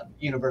have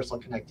universal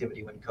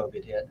connectivity when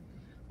COVID hit.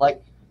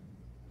 Like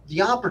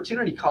the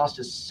opportunity cost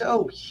is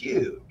so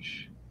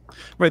huge.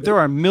 Right. There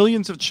are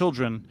millions of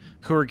children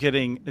who are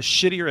getting a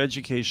shittier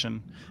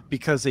education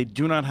because they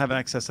do not have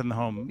access in the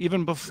home,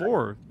 even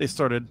before they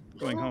started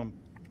going home.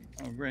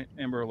 Oh, great.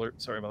 Amber alert.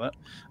 Sorry about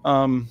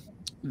that.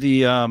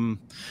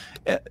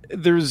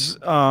 There's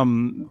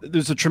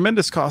a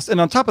tremendous cost. And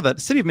on top of that,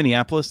 the city of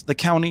Minneapolis, the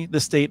county, the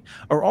state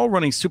are all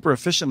running super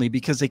efficiently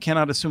because they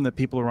cannot assume that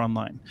people are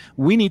online.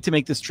 We need to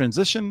make this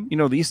transition. You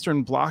know, the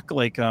Eastern Bloc,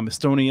 like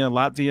Estonia,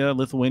 Latvia,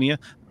 Lithuania,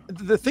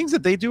 the things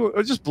that they do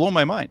are just blow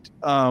my mind.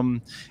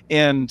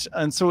 And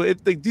so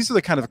these are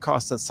the kind of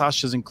costs that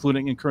Sasha's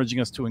encouraging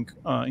us to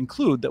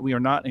include that we are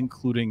not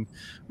including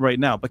right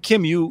now. But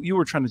Kim, you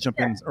were trying to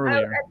jump in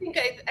earlier. I think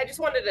I just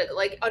wanted to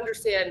like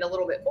understand a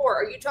little bit more.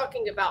 Are you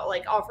talking about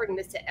like offering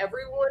this to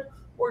everyone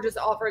or just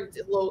offering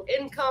to low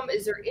income?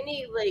 Is there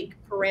any like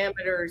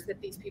parameters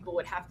that these people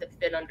would have to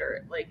fit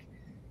under like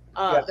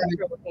that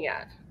you're looking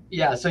at?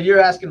 Yeah, so you're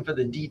asking for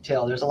the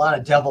detail. There's a lot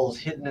of devils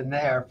hidden in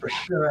there for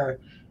sure.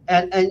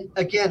 And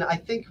again, I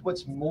think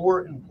what's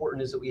more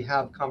important is that we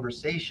have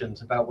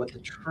conversations about what the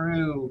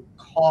true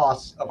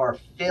costs of our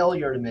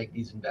failure to make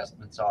these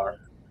investments are.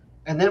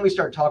 And then we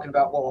start talking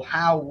about, well,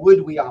 how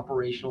would we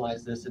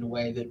operationalize this in a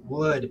way that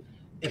would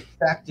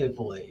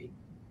effectively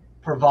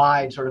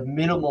provide sort of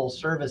minimal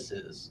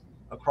services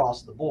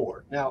across the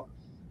board? Now,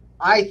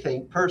 I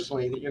think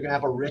personally that you're going to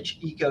have a rich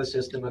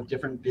ecosystem of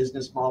different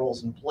business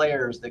models and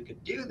players that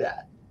could do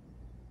that.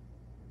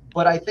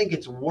 But I think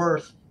it's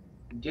worth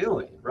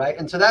doing, right?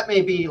 And so that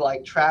may be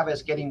like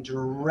Travis getting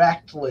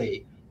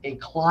directly a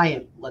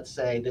client, let's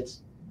say,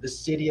 that's the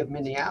city of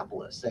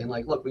Minneapolis, saying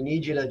like, look, we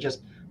need you to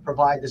just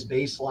provide this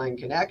baseline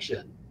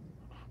connection.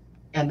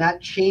 And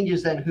that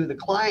changes then who the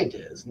client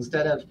is.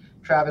 Instead of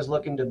Travis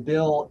looking to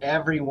bill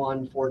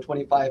everyone for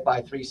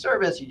 25x3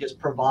 service, you just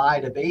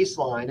provide a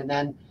baseline. And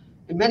then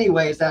in many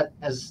ways that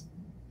as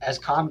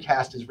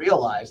Comcast has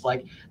realized,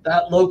 like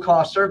that low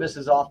cost service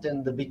is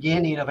often the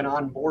beginning of an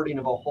onboarding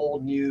of a whole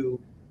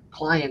new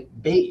client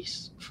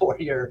base for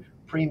your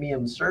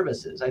premium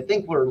services. I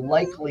think we're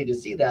likely to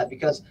see that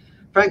because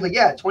frankly,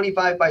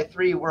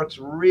 25x3 works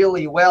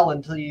really well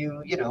until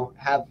you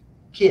have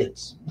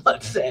kids,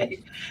 let's say.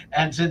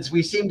 And since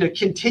we seem to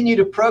continue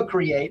to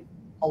procreate,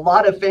 a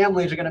lot of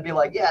families are going to be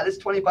like, yeah, this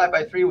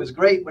 25x3 was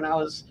great when I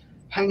was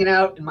hanging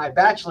out in my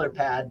bachelor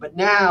pad, but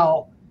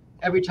now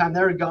every time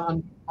they're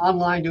gone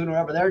online doing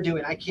whatever they're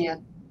doing, I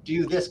can't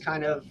do this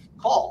kind of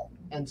call.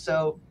 And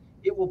so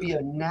it will be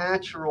a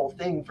natural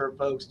thing for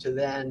folks to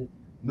then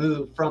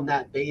move from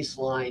that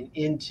baseline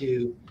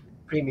into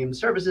premium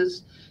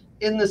services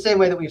in the same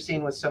way that we've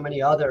seen with so many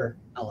other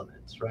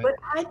elements, right? But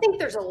I think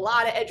there's a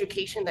lot of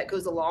education that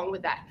goes along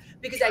with that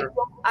because sure.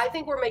 I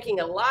think we're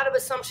making a lot of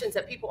assumptions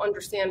that people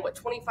understand what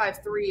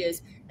 25/3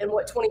 is and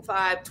what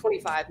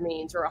 25/25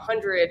 means or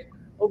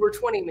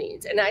 100/20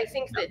 means. And I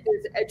think that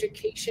there's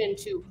education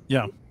to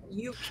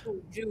you can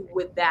do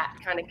with that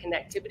kind of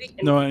connectivity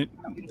and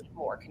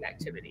more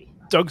connectivity.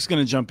 Doug's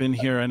going to jump in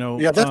here. I know.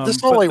 Yeah,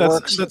 this only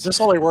works.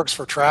 This only works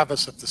for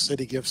Travis if the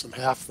city gives him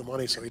half the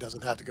money, so he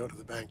doesn't have to go to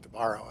the bank to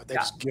borrow it. They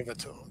just give it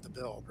to him to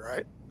build,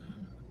 right?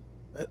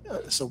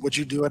 So, would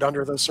you do it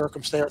under those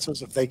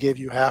circumstances if they gave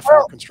you half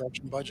your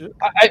construction budget?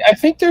 I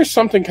think there's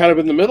something kind of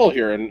in the middle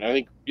here, and I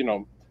think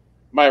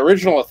my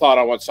original thought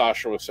on what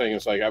Sasha was saying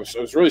is like I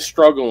was really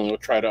struggling with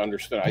trying to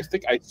understand. I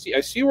think I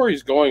see where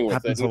he's going with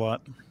Happens it. A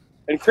lot.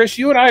 And Chris,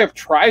 you and I have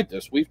tried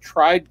this. We've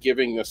tried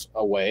giving this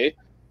away.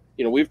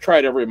 We've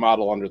tried every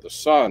model under the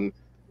sun.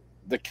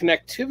 The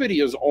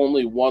connectivity is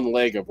only one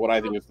leg of what I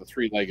think is the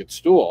three-legged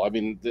stool. I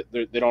mean,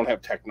 they don't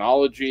have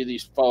technology,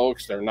 these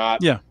folks. They're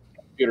not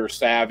computer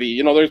savvy.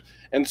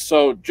 And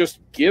so just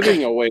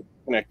giving away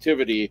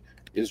connectivity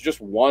is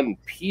just one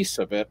piece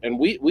of it. And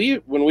we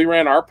when we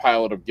ran our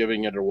pilot of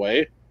giving it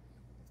away,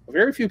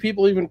 very few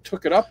people even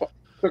took it up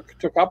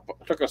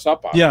took us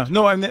up on. Yeah,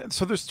 no, I mean,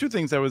 so there's two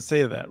things I would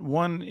say to that.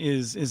 One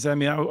is I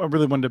mean, I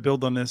really wanted to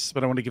build on this,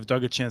 but I want to give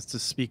Doug a chance to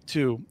speak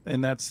too,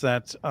 and that's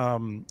that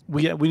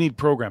we need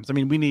programs. I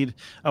mean, we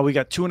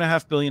got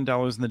 $2.5 billion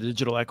in the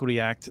Digital Equity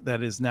Act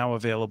that is now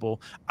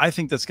available. I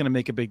think that's going to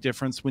make a big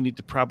difference. We need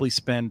to probably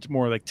spend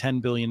more like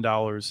 $10 billion.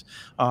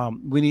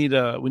 We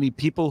need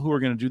people who are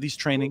going to do these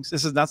trainings.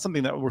 This is not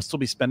something that we'll still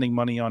be spending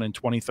money on in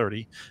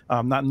 2030,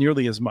 not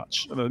nearly as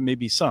much,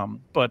 maybe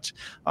some, but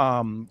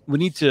we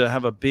need to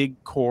have a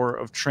big core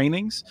of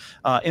trainings,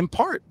 in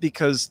part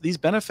because these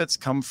benefits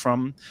come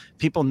from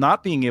people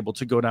not being able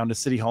to go down to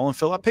City Hall and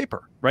fill out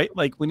paper, right?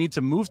 Like we need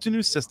to move to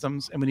new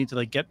systems and we need to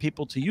like get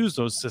people to use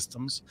those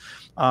systems.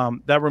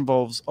 That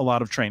involves a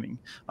lot of training.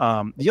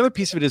 The other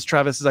piece of it is,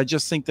 Travis, is I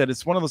just think that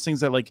it's one of those things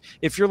that like,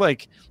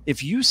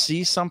 if you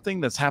see something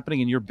that's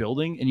happening in your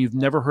building and you've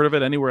never heard of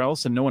it anywhere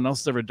else and no one else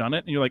has ever done it,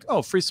 and you're like,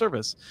 oh, free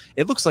service,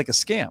 it looks like a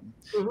scam.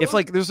 Mm-hmm.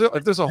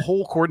 If there's a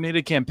whole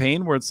coordinated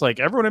campaign where it's like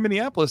everyone in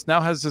Minneapolis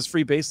now has this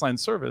free baseline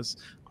service,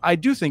 I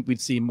do think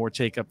we'd see more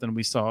take up than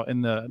we saw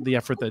in the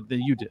effort that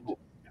you did.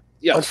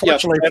 Yeah,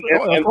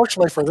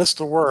 unfortunately, for this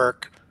to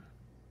work,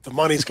 the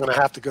money's going to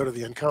have to go to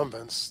the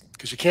incumbents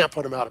because you can't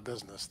put them out of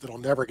business. That'll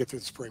never get through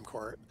the Supreme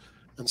Court,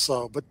 and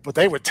so, but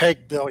they would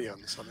take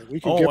billions. I mean, we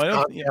can give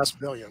Comcast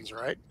billions,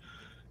 right?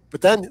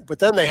 But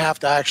then they have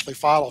to actually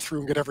follow through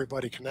and get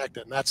everybody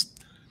connected, and that's,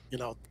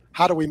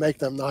 how do we make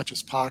them not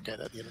just pocket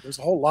it? There's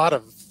a whole lot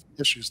of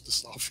issues to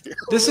solve here.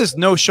 This is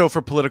no show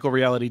for political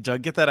reality,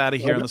 Doug. Get that out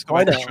of here and let's go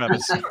back to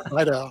Travis.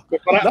 I know.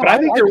 But I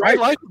think you're right.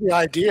 I like the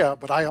idea,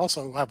 but I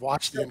also have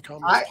watched the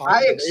incumbents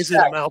pocket amazing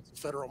amounts of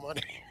federal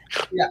money.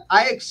 Yeah,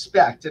 I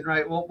expect, and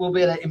right, we'll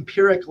be able to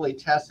empirically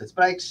test this,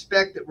 but I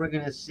expect that we're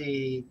going to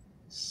see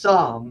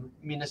some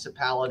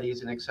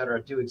municipalities and et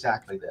cetera do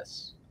exactly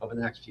this over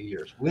the next few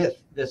years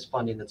with this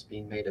funding that's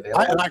being made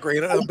available. I agree.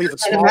 It'll be the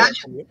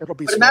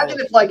imagine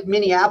if like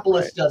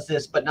Minneapolis does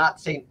this, but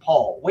not St.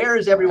 Paul. Where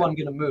is everyone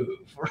going to move?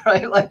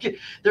 Right? Like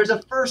there's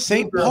a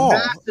St. Paul.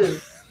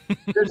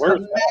 There's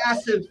a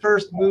massive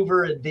first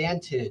mover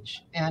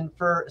advantage, and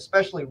for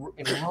especially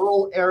in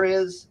rural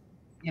areas,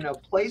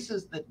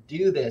 places that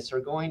do this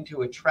are going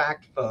to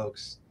attract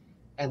folks,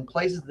 and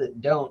places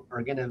that don't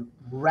are going to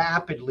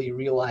rapidly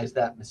realize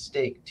that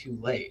mistake too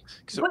late.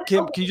 So,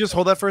 Kim, can you just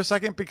hold that for a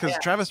second? Because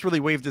Travis really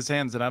waved his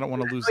hands, and I don't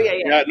want to lose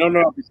it. Yeah,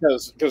 no,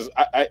 because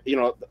I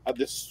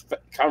this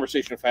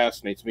conversation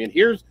fascinates me, and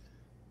here's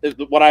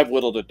what I've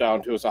whittled it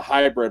down to is a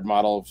hybrid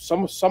model of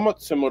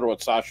somewhat similar to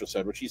what Sasha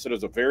said, which he said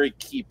is a very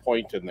key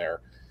point in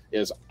there.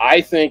 Is I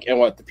think, and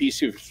what the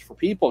PC for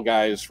People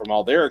guys from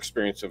all their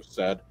experience have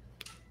said,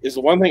 is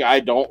the one thing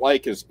I don't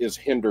like is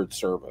hindered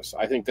service.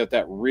 I think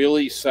that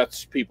really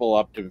sets people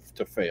up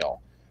to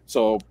fail.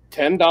 So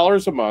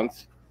 $10 a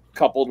month,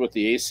 coupled with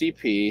the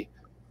ACP,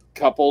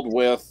 coupled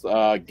with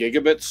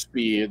gigabit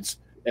speeds,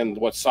 and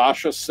what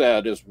Sasha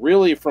said is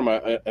really from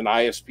an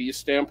ISP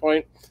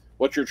standpoint,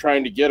 what you're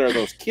trying to get are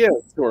those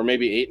kids who are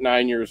maybe 8,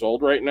 9 years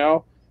old right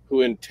now,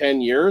 who in 10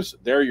 years,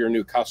 they're your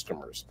new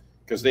customers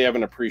because they have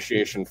an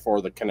appreciation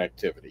for the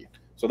connectivity.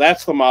 So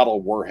that's the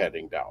model we're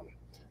heading down.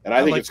 And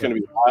I think it's going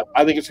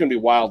to be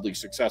wildly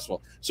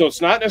successful. So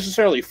it's not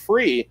necessarily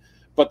free,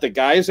 but the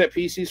guys at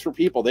PCs for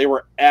People, they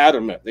were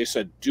adamant. They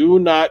said, do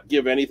not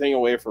give anything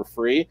away for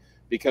free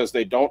because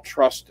they don't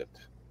trust it.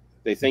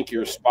 They think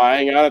you're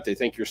spying on it. They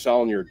think you're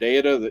selling your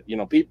data. That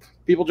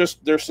people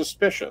they're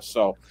suspicious.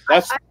 So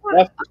that's.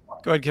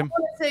 Go ahead, Kim. I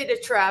want to say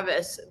to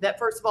Travis that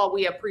first of all,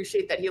 we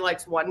appreciate that he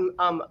likes one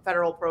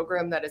federal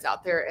program that is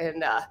out there,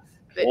 and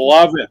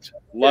love it.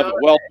 Well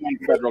done,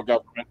 federal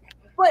government.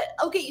 But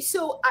okay,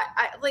 so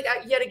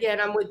yet again,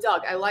 I'm with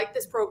Doug. I like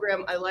this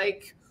program. I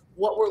like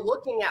what we're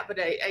looking at, but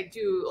I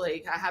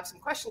have some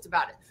questions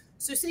about it.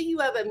 So say you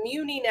have a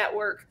Muni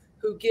network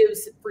who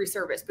gives free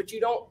service, but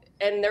you don't,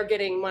 and they're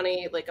getting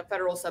money like a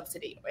federal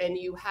subsidy, and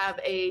you have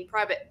a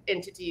private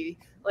entity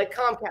like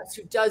Comcast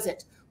who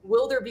doesn't.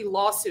 Will there be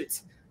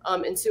lawsuits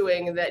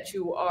ensuing that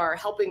you are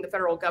helping the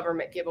federal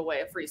government give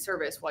away a free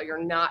service while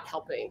you're not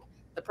helping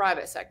the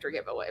private sector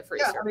give away free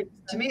service? I mean,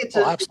 to me, it's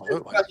a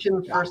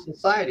question for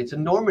society. It's a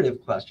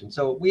normative question.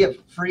 So we have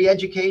free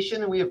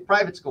education and we have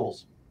private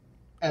schools,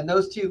 and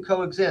those two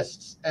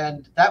coexist.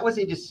 And that was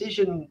a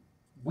decision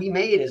we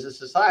made as a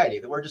society,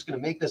 that we're just going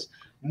to make this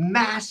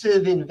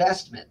massive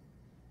investment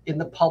in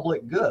the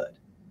public good.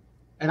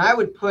 And I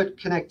would put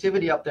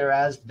connectivity up there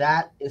as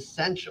that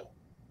essential.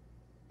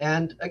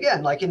 And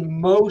again, like in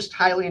most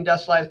highly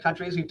industrialized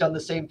countries, we've done the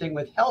same thing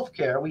with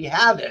healthcare. We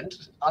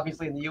haven't,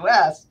 obviously in the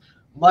US,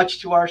 much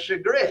to our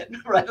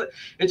chagrin, right?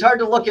 It's hard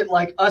to look at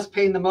like us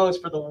paying the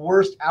most for the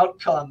worst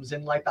outcomes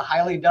in like the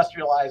highly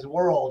industrialized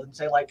world and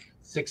say like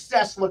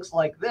success looks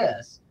like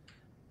this.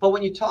 But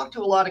when you talk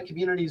to a lot of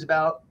communities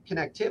about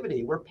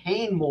connectivity, we're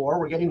paying more,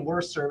 we're getting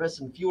worse service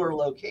in fewer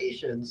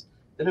locations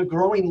than a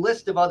growing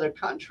list of other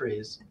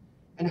countries.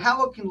 And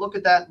how it can look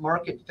at that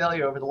market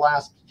failure over the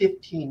last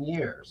 15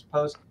 years,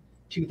 post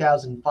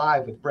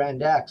 2005 with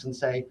Brand X, and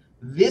say,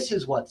 this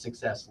is what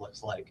success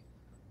looks like.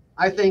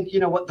 I think,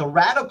 what the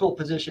radical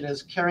position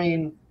is,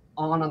 carrying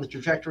on the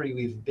trajectory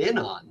we've been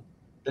on.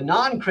 The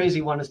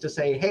non-crazy one is to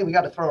say, hey, we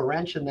got to throw a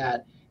wrench in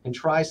that and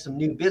try some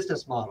new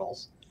business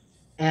models.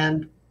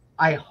 And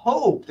I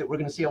hope that we're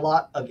going to see a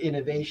lot of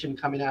innovation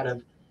coming out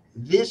of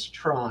this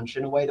tranche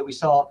in a way that we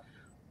saw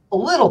a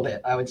little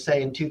bit, I would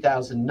say, in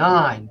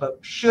 2009, but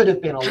should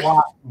have been a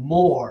lot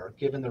more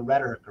given the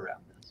rhetoric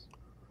around this.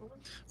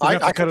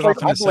 I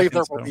believe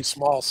there will be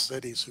small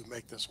cities who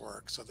make this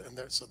work. So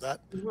that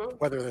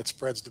whether it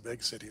spreads to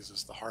big cities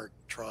is the hard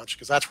tranche,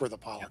 because that's where the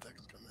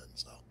politics come in.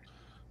 So,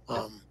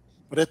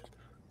 but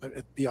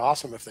it'd be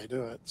awesome if they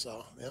do it.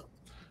 So yeah,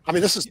 I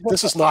mean, this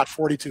is not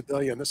 42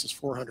 billion. This is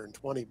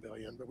 420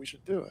 billion, but we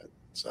should do it.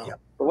 So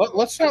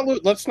let's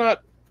not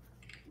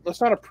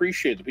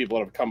appreciate the people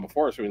that have come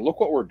before us. I mean,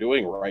 look what we're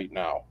doing right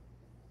now.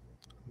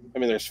 I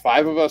mean, there's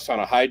 5 of us on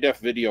a high-def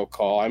video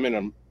call. I'm in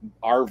an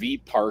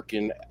RV park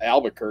in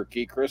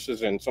Albuquerque. Chris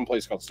is in some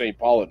place called St.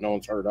 Paul that no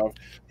one's heard of.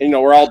 And,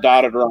 we're all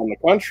dotted around the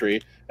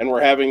country, and we're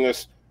having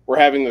this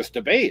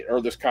debate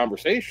or this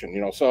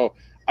conversation. So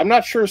I'm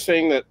not sure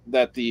saying that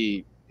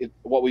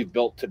what we've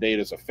built to date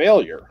is a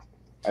failure.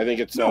 I think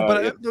it's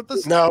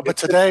but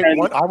today I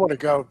want to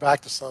go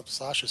back to something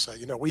Sasha said.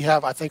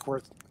 I think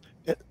we're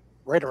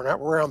right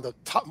around the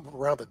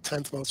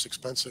 10th most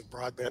expensive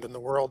broadband in the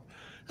world.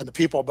 And the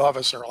people above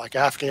us are like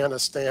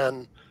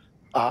Afghanistan,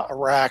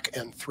 Iraq,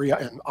 and 3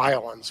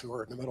 islands who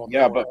are in the middle of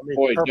nowhere. But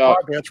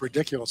broadband's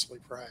ridiculously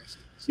priced.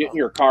 So. Get in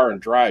your car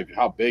and drive.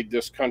 How big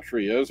this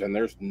country is, and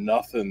there's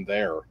nothing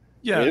there.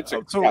 Yeah,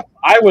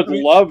 I would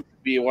love to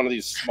be one of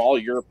these small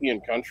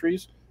European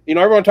countries.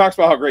 Everyone talks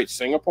about how great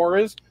Singapore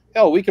is.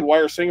 Hell, we could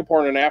wire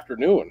Singapore in an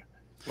afternoon.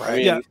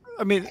 Right.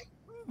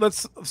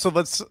 There's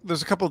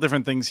a couple of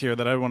different things here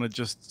that I want to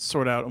just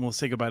sort out, and we'll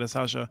say goodbye to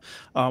Sasha.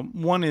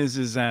 One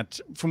is that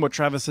from what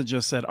Travis had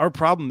just said, our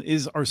problem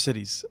is our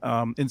cities.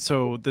 And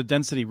so the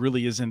density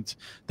really isn't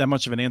that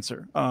much of an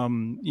answer.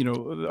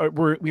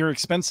 We are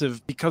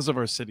expensive because of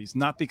our cities,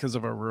 not because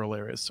of our rural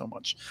areas so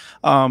much.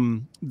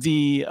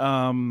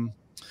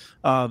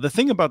 The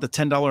thing about the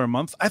 $10 a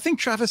month, I think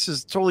Travis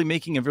is totally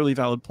making a really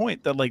valid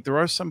point that there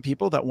are some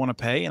people that want to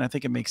pay, and I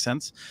think it makes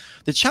sense.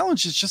 The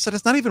challenge is just that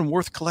it's not even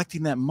worth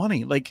collecting that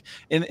money.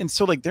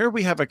 So there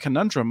we have a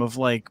conundrum of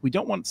we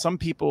don't want some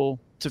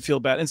people to feel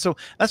bad. And so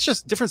that's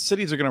just different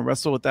cities are going to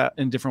wrestle with that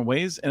in different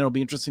ways. And it'll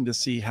be interesting to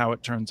see how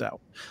it turns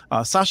out.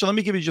 Sasha, let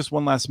me give you just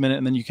one last minute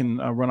and then you can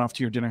run off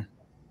to your dinner.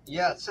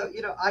 Yeah. So,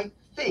 I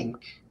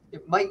think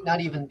it might not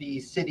even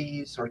be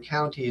cities or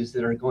counties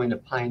that are going to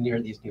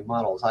pioneer these new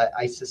models.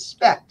 I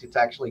suspect it's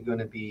actually going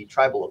to be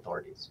tribal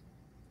authorities,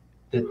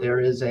 that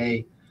there is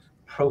a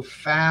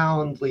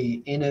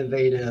profoundly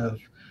innovative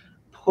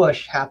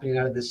push happening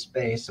out of this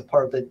space, a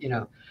part that,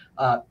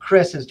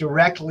 Chris is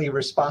directly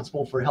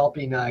responsible for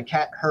helping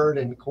Cat herd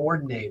and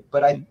coordinate.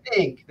 But I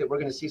think that we're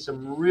going to see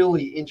some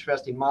really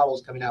interesting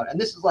models coming out.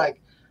 And this is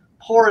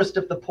poorest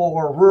of the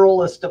poor,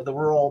 ruralist of the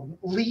rural,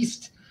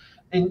 least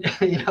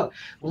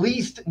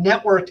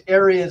networked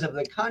areas of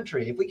the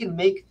country. If we can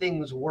make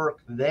things work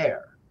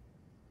there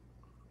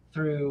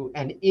through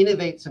and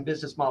innovate some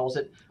business models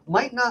that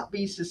might not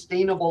be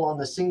sustainable on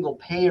the single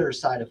payer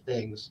side of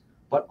things,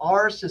 but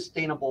are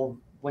sustainable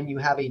when you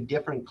have a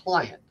different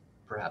client,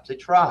 perhaps a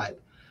tribe,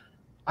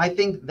 I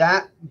think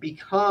that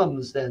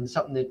becomes then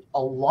something that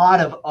a lot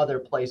of other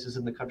places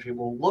in the country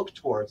will look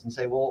towards and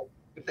say, well,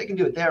 if they can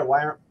do it there,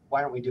 why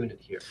aren't we doing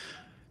it here?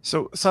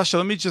 So, Sasha,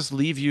 let me just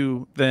leave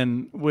you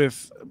then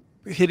with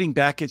hitting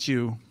back at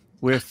you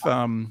with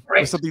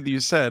something that you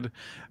said,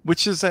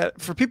 which is that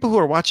for people who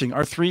are watching,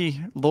 our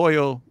 3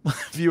 loyal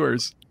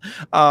viewers,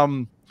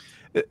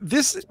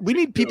 we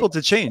need people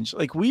to change.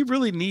 We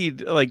really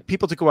need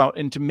people to go out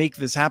and to make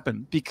this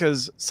happen,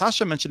 because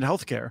Sasha mentioned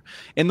healthcare.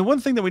 And the one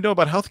thing that we know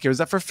about healthcare is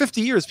that for 50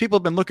 years, people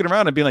have been looking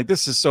around and being like,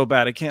 this is so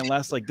bad. It can't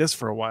last like this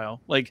for a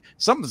while.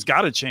 Something's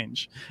got to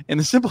change. And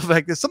the simple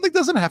fact is something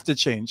doesn't have to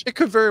change. It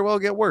could very well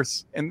get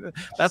worse. And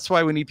that's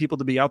why we need people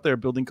to be out there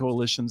building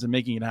coalitions and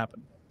making it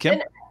happen. Kim?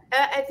 And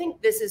I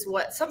think this is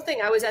something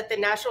I was at the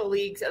National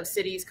Leagues of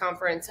Cities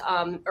conference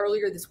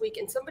earlier this week,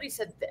 and somebody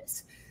said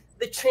this.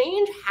 The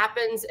change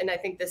happens, and I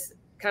think this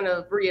kind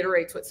of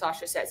reiterates what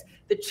Sasha says.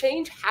 The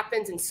change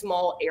happens in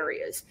small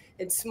areas,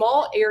 and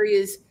small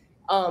areas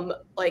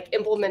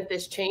implement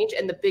this change,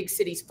 and the big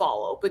cities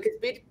follow, because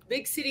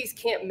big cities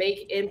can't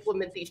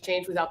implement these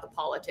change without the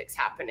politics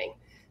happening.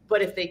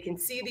 But if they can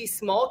see these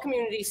small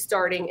communities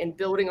starting and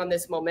building on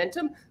this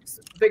momentum,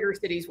 bigger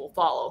cities will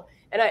follow.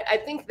 And I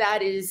think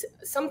that is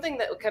something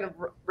that kind of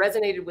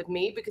resonated with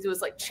me, because it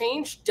was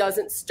change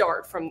doesn't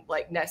start from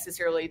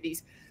necessarily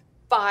these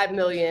 5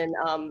 million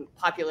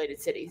populated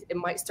cities. It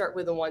might start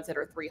with the ones that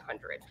are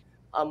 300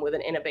 with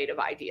an innovative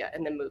idea,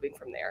 and then moving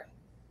from there.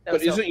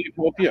 But isn't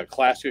Utopia a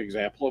classic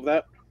example of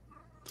that?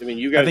 I mean,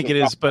 you guys. I think it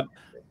is, but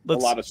a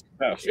lot of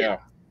success. Yeah.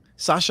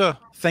 Sasha,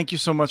 thank you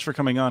so much for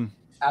coming on.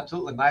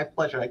 Absolutely, my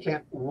pleasure. I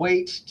can't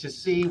wait to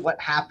see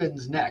what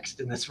happens next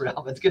in this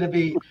realm. It's going to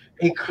be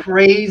a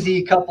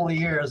crazy couple of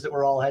years that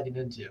we're all heading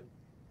into.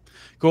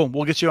 Cool.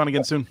 We'll get you on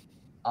again soon.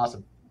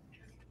 Awesome.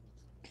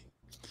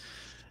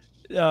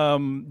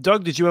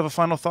 Doug, did you have a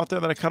final thought there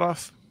that I cut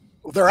off?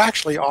 There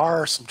actually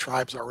are some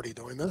tribes already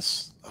doing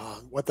this.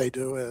 What they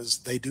do is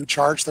they do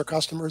charge their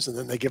customers, and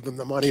then they give them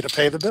the money to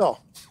pay the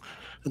bill.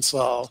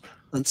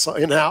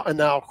 And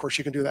now, of course,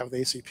 you can do that with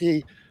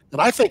ACP. And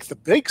I think the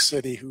big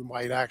city who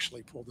might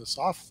actually pull this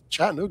off,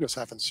 Chattanooga's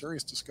having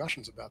serious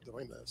discussions about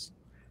doing this.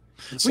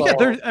 Well, yeah,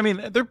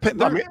 they're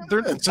paying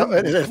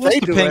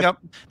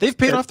up. They've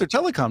paid off their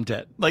telecom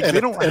debt. Like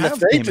they don't. And if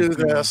they do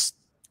this,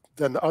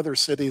 then the other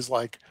cities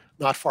like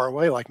not far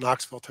away, like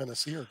Knoxville,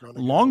 Tennessee, are going to.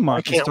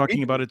 Longmont is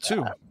talking about it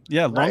too.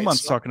 Yeah,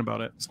 Longmont's talking about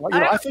it. So,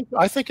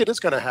 I think it is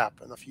going to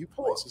happen a few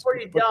places.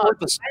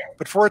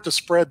 But for it to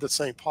spread to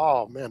St.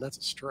 Paul, man, that's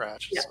a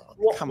stretch. Yeah. So.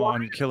 Well, come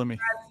on, you're killing me.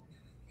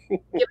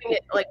 Giving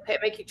it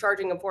making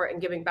charging them for it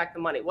and giving back the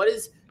money. What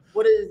is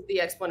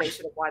the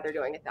explanation of why they're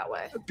doing it that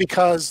way?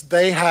 Because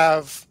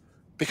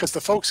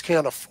the folks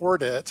can't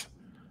afford it.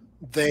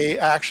 They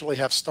actually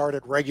have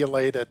started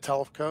regulated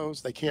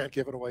telcos. They can't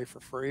give it away for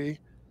free.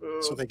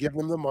 So they give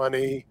them the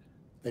money,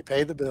 they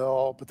pay the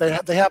bill, but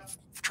they have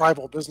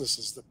tribal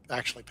businesses that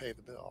actually pay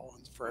the bill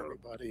for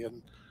everybody.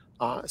 And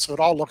so it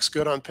all looks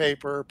good on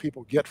paper.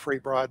 People get free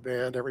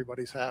broadband.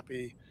 Everybody's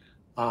happy.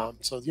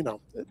 So,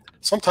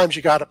 sometimes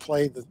you got to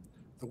play the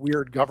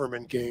weird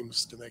government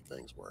games to make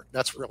things work.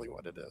 That's really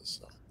what it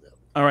is. So, yeah.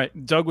 All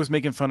right. Doug was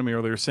making fun of me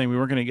earlier, saying we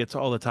weren't going to get to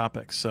all the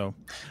topics. So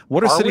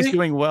what are cities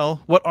doing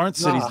well? What aren't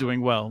cities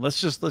doing well?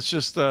 Let's just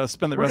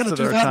spend the rest of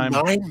our time.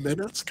 9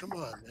 minutes? Come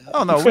on, man.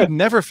 Oh, no, we've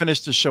never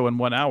finished the show in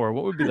 1 hour.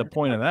 What would be the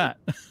point of that?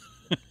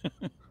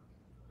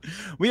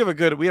 We have a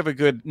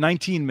good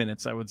 19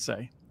 minutes, I would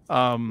say.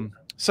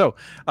 So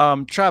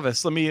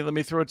Travis, let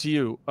me throw it to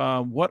you.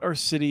 What are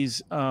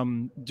cities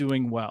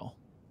doing well?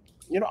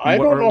 I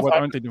don't know what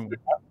aren't they doing?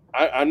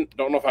 I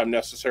don't know if I'm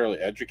necessarily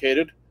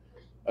educated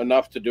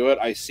enough to do it.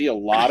 I see a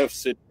lot of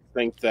cities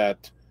think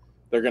that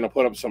they're going to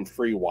put up some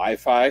free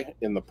Wi-Fi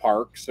in the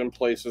parks and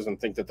places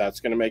and think that that's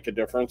going to make a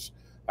difference.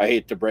 I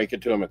hate to break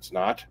it to them, it's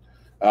not.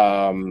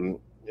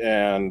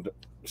 And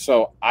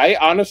so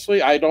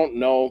I don't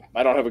know.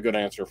 I don't have a good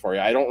answer for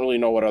you. I don't really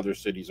know what other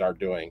cities are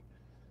doing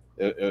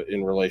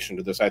in relation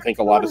to this. I think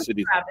a lot of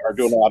cities are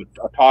doing a lot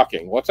of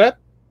talking. What's that?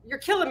 You're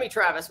killing me,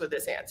 Travis, with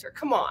this answer.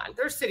 Come on.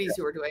 There's cities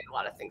who are doing a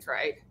lot of things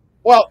right.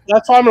 Well,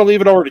 that's why I'm going to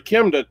leave it over to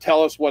Kim to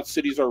tell us what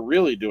cities are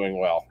really doing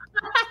well.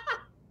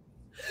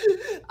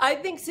 I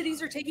think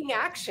cities are taking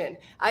action.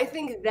 I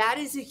think that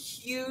is a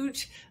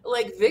huge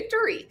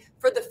victory.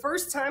 For the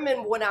first time,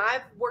 and when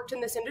I've worked in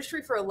this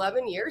industry for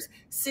 11 years,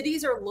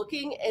 cities are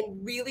looking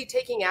and really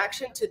taking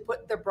action to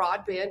put the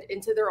broadband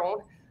into their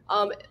own,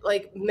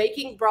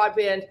 making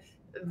broadband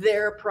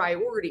their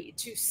priority.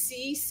 To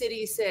see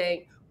cities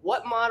saying,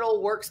 what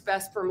model works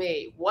best for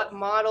me? What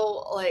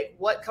model,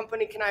 what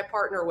company can I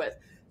partner with?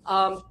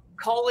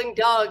 Calling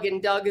Doug,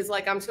 and Doug is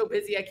like, I'm so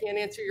busy, I can't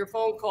answer your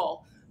phone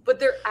call. But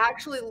they're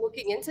actually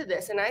looking into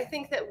this. And I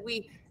think that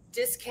we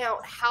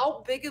discount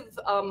how big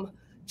of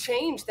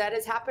change that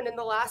has happened in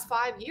the last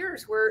 5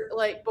 years, where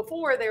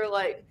before they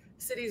were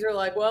cities are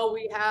well,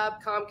 we have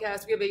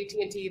Comcast, we have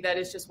AT&T, that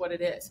is just what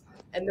it is.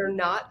 And they're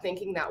not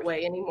thinking that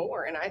way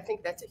anymore. And I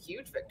think that's a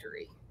huge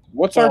victory.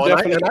 What's our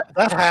definition?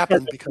 That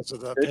happened because of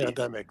the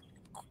pandemic.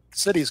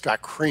 Cities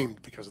got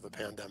creamed because of the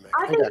pandemic.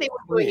 I think they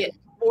were doing it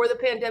before the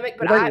pandemic,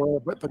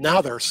 but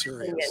now they're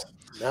serious.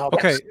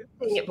 Okay,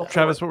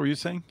 Travis, what were you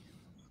saying?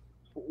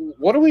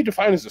 What do we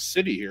define as a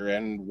city here,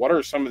 and what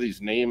are some of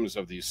these names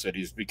of these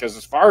cities? Because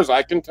as far as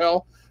I can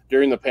tell,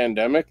 during the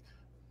pandemic,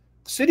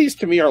 cities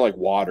to me are like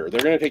water.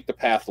 They're going to take the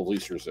path of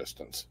least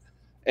resistance.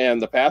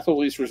 And the path of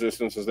least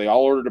resistance is they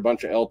all ordered a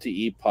bunch of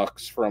LTE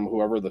pucks from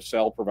whoever the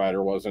cell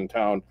provider was in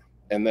town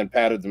and then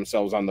patted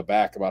themselves on the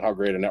back about how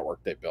great a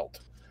network they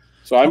built.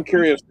 So I'm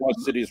curious what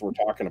cities we're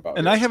talking about.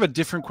 And here. I have a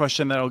different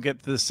question that'll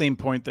get to the same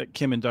point that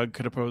Kim and Doug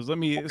could have posed.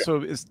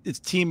 So it's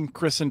Team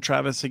Chris and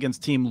Travis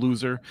against Team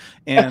Loser.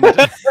 And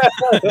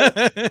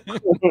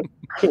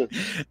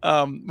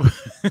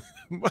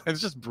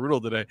it's just brutal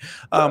today.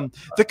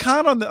 The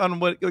con on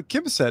what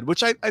Kim said,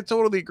 which I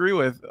totally agree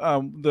with.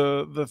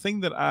 The thing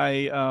that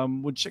I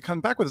would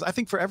come back with is I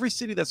think for every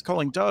city that's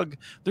calling Doug,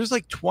 there's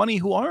 20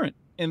 who aren't.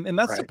 And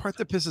that's the part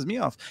that pisses me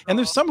off. And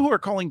there's some who are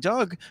calling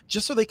Doug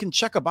just so they can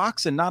check a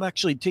box and not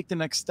actually take the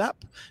next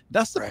step.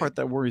 That's the part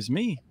that worries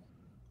me.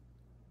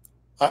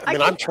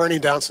 I'm turning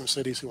down some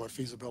cities who want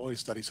feasibility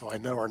studies who I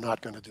know are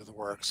not going to do the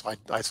work. So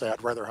I say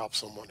I'd rather help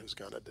someone who's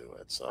going to do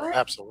it. So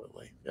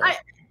absolutely. Yeah.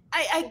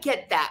 I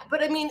get that.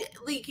 But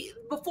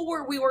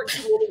before we weren't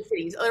too many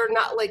cities, or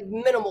not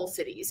minimal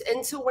cities.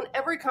 And so when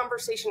every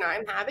conversation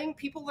I'm having,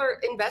 people are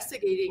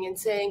investigating and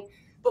saying,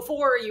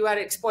 before you had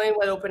to explain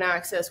what open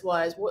access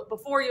was,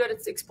 before you had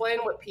to explain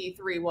what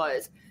P3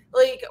 was,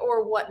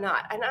 or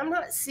whatnot. And I'm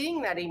not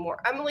seeing that anymore.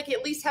 I'm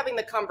at least having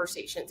the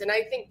conversations. And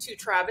I think to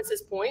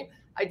Travis's point,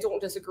 I don't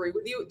disagree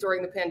with you.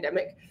 During the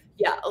pandemic,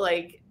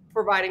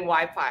 providing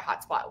Wi-Fi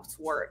hotspots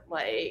weren't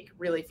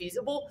really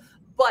feasible,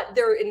 but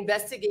they're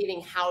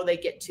investigating how they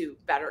get to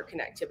better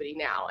connectivity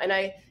now.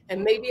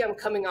 And maybe I'm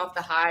coming off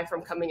the high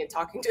from coming and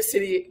talking to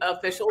city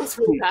officials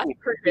for the past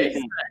 3 days.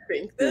 I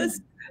think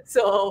this,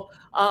 So,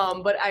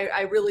 but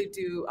I really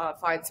do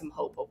find some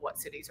hope of what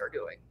cities are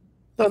doing.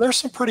 No, there's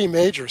some pretty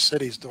major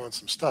cities doing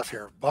some stuff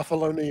here.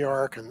 Buffalo, New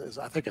York, and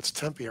I think it's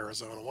Tempe,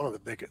 Arizona, one of the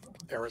big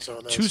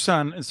Arizonas.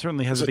 Tucson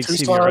certainly has a big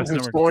Tucson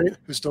CBRS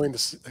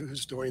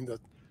who's doing the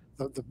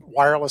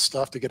wireless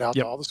stuff to get out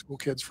to all the school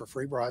kids for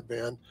free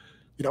broadband.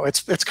 You know,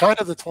 it's kind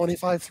of the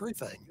 25/3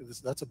 thing.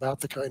 That's about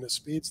the kind of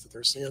speeds that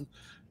they're seeing.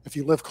 If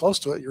you live close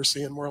to it, you're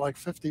seeing more like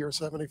 50 or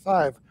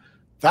 75.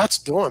 That's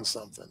doing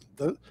something.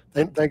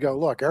 They go,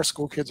 look, our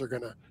school kids are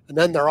going to, and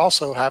then they're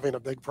also having a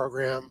big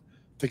program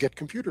to get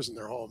computers in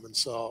their home. And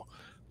so,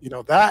 you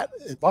know, that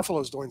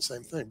Buffalo's doing the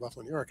same thing,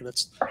 Buffalo, New York.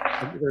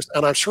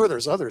 And I'm sure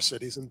there's other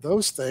cities, and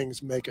those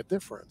things make a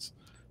difference.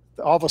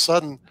 All of a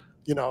sudden,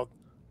 you know,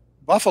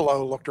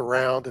 Buffalo looked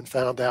around and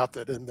found out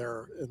that in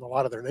a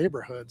lot of their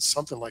neighborhoods,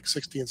 something like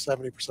 60 and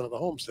 70% of the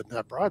homes didn't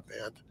have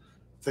broadband.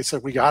 They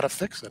said, we got to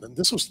fix it. And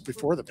this was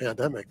before the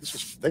pandemic.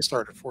 They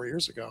started 4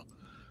 years ago.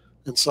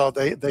 And so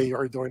they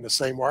are doing the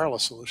same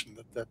wireless solution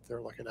that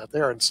they're looking at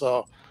there. And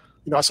so,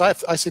 you know, so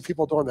I see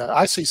people doing that.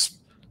 I see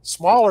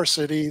smaller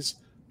cities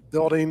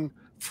building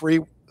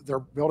free. They're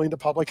building the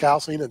public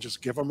housing and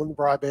just give them the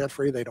broadband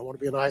free. They don't want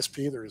to be an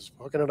ISP. They're just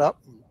hooking it up.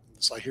 And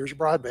it's like, here's your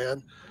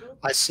broadband.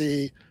 I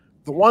see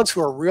the ones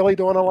who are really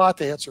doing a lot,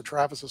 to answer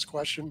Travis's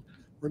question.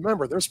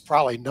 Remember, there's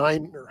probably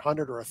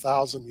 900 or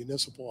 1,000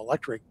 municipal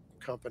electric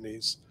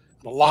companies,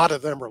 and a lot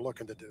of them are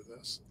looking to do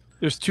this.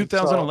 There's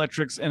 2,000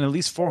 electrics, and at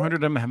least 400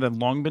 of them have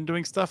long been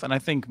doing stuff, and I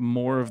think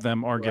more of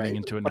them are getting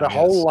into it now. But a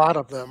whole lot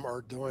of them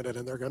are doing it,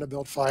 and they're going to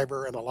build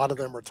fiber, and a lot of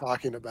them are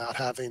talking about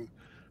having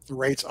the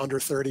rates under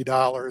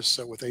 $30,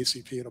 so with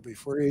ACP it'll be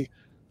free.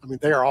 I mean,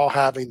 they are all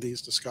having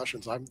these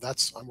discussions. I'm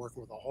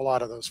working with a whole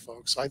lot of those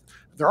folks.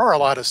 There are a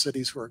lot of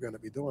cities who are going to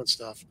be doing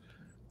stuff.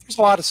 There's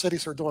a lot of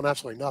cities who are doing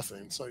absolutely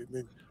nothing. So, I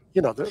mean,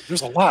 you know,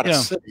 there's a lot of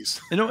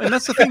cities. You know, and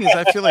that's the thing is,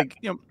 I feel like,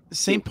 you know,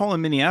 St. Paul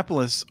and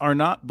Minneapolis are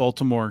not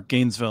Baltimore,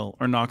 Gainesville,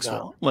 or Knoxville.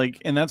 No.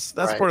 Like, and that's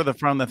part of the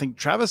problem I think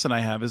Travis and I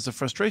have is the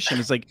frustration.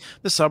 It's like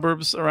the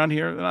suburbs around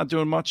here, they're not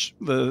doing much.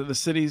 The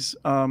cities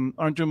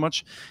aren't doing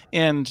much.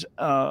 And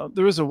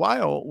there was a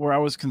while where I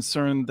was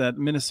concerned that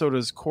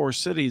Minnesota's core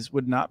cities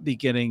would not be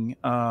getting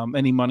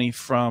any money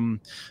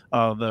from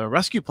the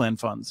rescue plan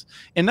funds.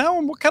 And now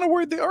I'm kind of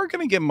worried they are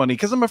going to get money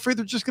because I'm afraid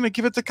they're just going to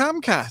give it to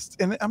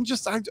Comcast. And I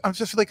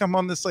just feel like I'm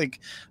on this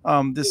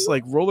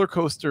roller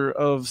coaster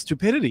of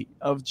stupidity.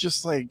 Of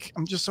just like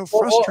I'm just so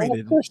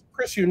frustrated.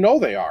 Chris, you know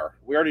they are.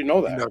 We already know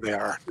that. You know they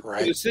are,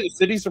 right? The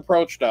cities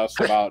approached us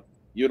about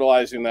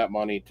utilizing that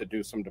money to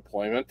do some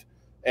deployment,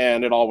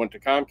 and it all went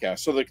to Comcast.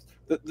 So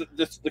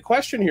the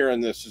question here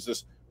in this is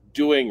this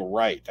doing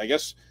right. I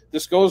guess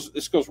this goes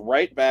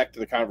right back to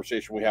the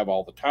conversation we have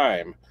all the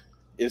time.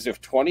 Is if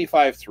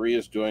 25/3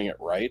 is doing it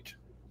right,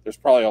 there's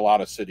probably a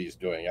lot of cities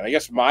doing it. I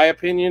guess my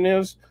opinion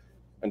is,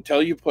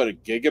 until you put a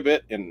gigabit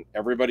in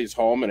everybody's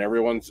home and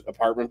everyone's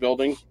apartment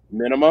building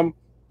minimum,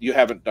 you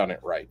haven't done it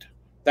right.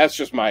 That's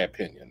just my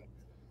opinion.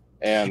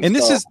 And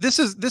this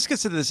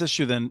gets to this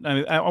issue. Then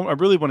I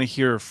really want to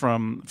hear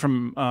from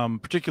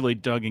particularly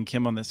Doug and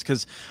Kim on this,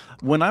 because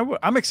when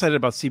I'm excited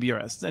about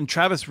CBRS, and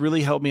Travis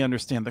really helped me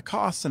understand the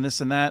costs and this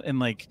and that, and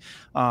like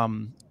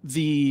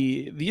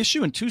the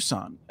issue in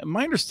Tucson.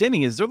 My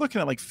understanding is they're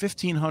looking at like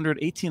 $1,500,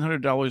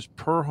 $1,800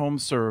 per home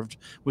served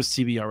with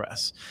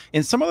CBRS.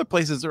 In some other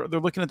places, they're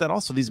looking at that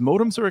also. These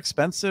modems are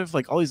expensive,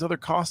 like all these other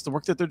costs, the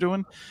work that they're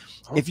doing.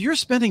 If you're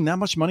spending that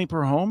much money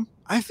per home,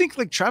 I think,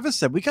 like Travis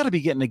said, we got to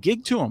be getting a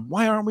gig to them.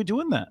 Why aren't we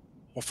doing that?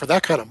 Well, for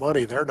that kind of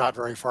money, they're not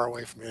very far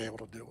away from being able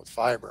to do it with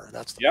fiber.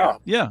 That's the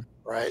problem. Yeah.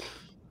 Right.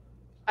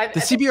 The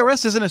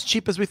CBRS isn't as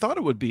cheap as we thought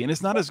it would be, and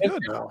it's not as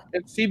good.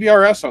 It's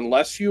CBRS,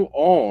 unless you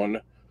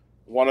own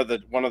one of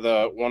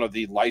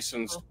the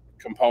licensed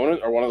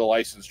component or one of the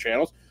licensed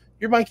channels,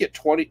 you might get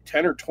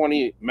 10 or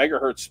 20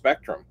 megahertz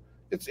spectrum.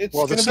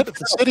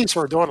 The cities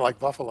who are doing it, like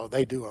Buffalo,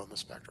 they do own the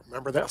spectrum.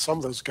 Remember that some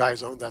of those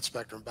guys owned that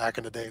spectrum back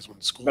in the days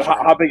when schools. But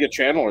how big a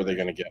channel are they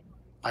going to get?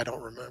 I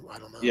don't remember. I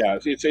don't know. Yeah,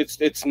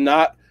 it's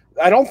not.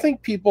 I don't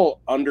think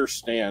people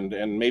understand,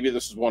 and maybe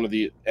this is one of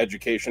the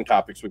education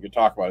topics we could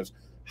talk about, is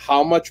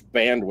how much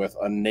bandwidth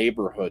a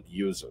neighborhood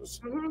uses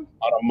on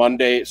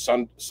a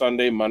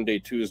Sunday, Monday,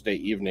 Tuesday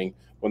evening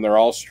when they're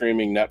all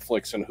streaming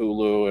Netflix and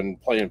Hulu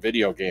and playing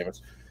video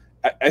games.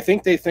 I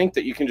think they think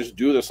that you can just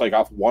do this like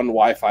off one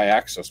Wi-Fi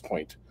access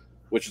point,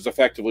 which is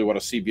effectively what a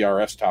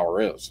CBRS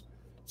tower is.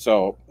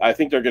 So I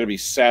think they're going to be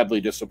sadly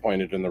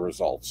disappointed in the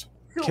results.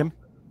 Kim?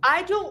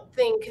 I don't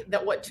think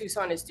that what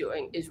Tucson is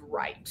doing is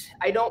right.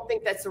 I don't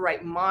think that's the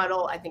right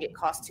model. I think it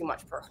costs too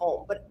much per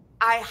home. But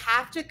I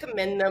have to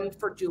commend them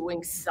for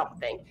doing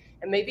something.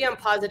 And maybe I'm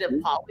positive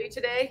Polly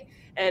today,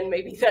 and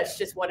maybe that's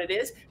just what it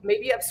is.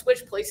 Maybe I've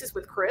switched places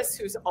with Chris,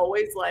 who's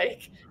always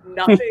like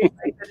nothing.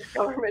 Like the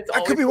government's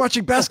I could be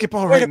watching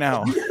basketball right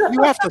now.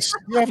 You have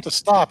to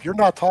stop. You're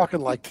not talking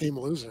like Team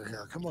Loser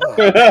here. Come on.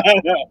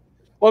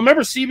 Well,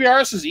 remember,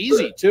 CBRS is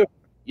easy too.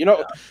 You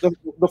know,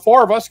 the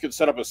four of us could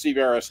set up a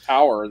CBRS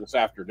tower this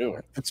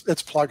afternoon.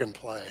 It's plug and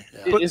play.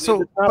 Yeah.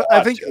 But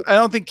I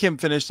don't think Kim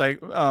finished.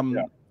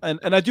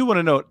 and I do want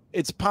to note,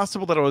 it's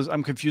possible that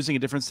I'm confusing a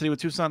different city with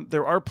Tucson.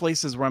 There are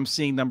places where I'm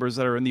seeing numbers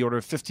that are in the order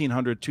of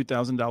 $1,500,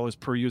 $2,000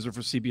 per user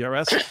for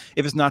CBRS.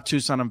 If it's not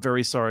Tucson, I'm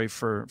very sorry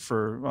for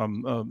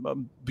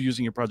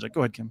using your project.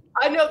 Go ahead, Kim.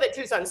 I know that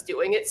Tucson's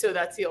doing it, so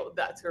that's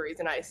the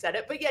reason I said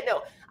it. But yeah,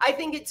 no, I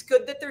think it's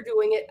good that they're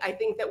doing it. I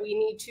think that we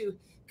need to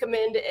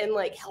commend and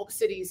like help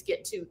cities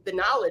get to the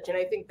knowledge, and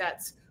I think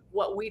that's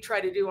what we try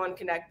to do on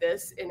Connect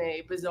This in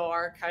a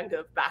bizarre kind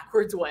of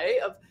backwards way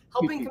of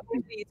helping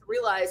communities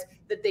realize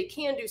that they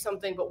can do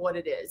something, but what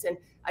it is. And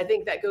I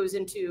think that goes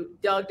into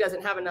Doug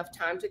doesn't have enough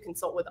time to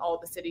consult with all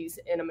the cities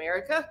in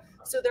America.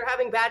 So they're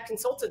having bad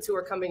consultants who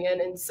are coming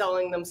in and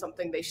selling them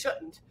something they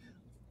shouldn't.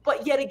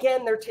 But yet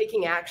again, they're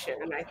taking action.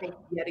 And I think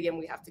yet again,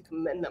 we have to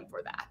commend them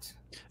for that.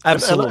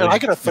 Absolutely. And I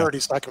get a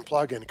 30-second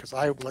plug-in because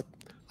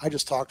I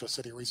just talked to a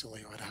city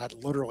recently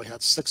who literally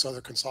had 6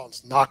 other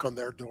consultants knock on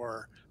their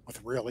door with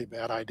really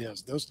bad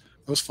ideas.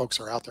 Those folks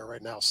are out there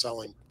right now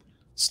selling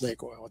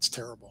snake oil. It's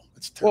terrible.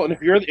 It's terrible. Well,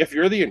 and if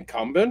you're the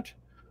incumbent,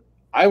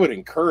 I would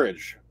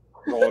encourage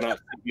rolling out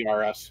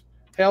CBRS.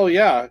 Hell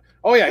yeah!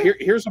 Oh yeah,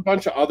 here's a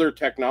bunch of other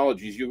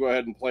technologies. You go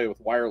ahead and play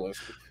with wireless,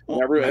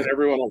 and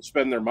everyone will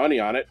spend their money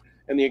on it,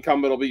 and the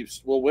incumbent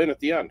will win at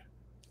the end.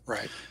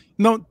 Right.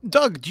 No,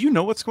 Doug, do you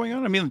know what's going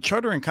on? I mean,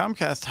 Charter and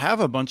Comcast have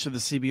a bunch of the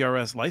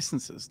CBRS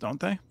licenses, don't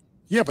they?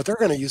 Yeah, but they're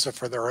going to use it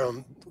for their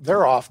own.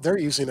 They're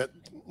using it.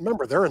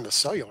 Remember, they're in the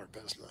cellular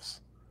business.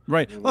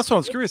 Right. Well, that's what I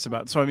was curious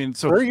about. So, I mean,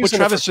 what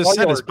Travis just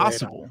said is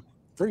possible. Data.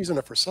 They're using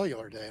it for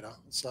cellular data.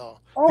 So,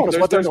 because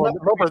what they're doing,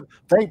 remember,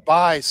 they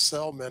buy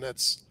cell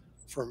minutes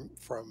from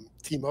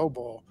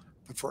T-Mobile,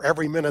 but for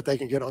every minute they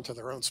can get onto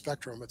their own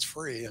spectrum, it's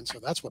free. And so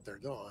that's what they're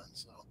doing.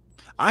 So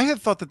I had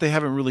thought that they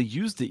haven't really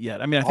used it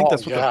yet. I mean, I think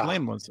that's what their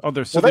plan was. Oh,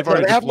 they've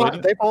already deployed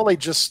it? They've only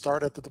just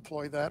started to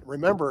deploy that.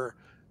 Remember,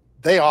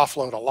 they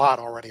offload a lot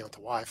already onto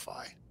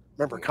Wi-Fi.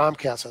 Remember,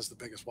 Comcast has the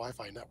biggest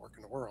Wi-Fi network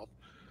in the world.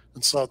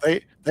 And so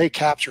they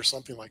capture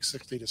something like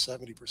 60 to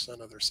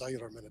 70% of their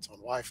cellular minutes on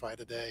Wi-Fi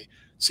today.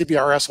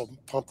 CBRS will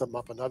pump them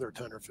up another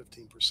 10 or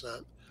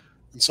 15%.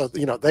 And so,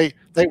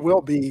 they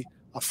will be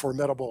a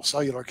formidable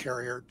cellular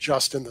carrier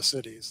just in the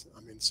cities.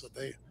 I mean, so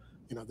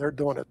they're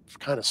doing it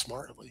kind of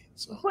smartly.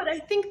 So. But I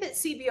think that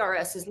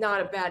CBRS is not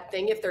a bad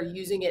thing if they're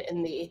using it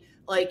in the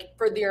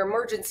for their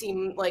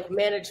emergency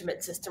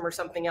management system or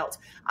something else.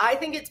 I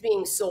think it's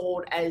being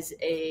sold as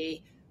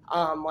a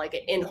an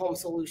in-home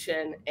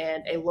solution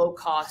and a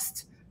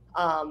low-cost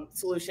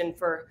solution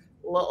for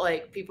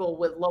people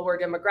with lower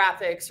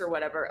demographics or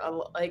whatever.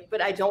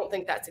 But I don't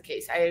think that's the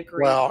case. I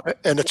agree. Well,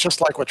 and it's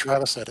just like what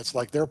Travis said. It's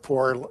like their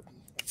poor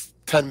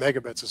 10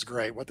 megabits is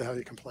great. What the hell are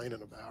you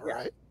complaining about,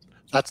 right?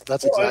 That's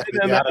exactly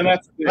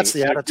that's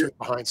the attitude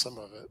behind some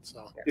of it.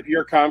 So if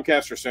you're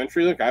Comcast or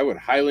CenturyLink, I would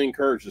highly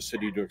encourage the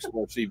city to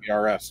explore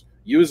CBRS.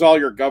 Use all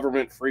your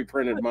government free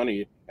printed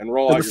money and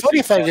roll out. The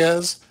funny thing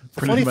is,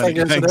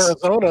 in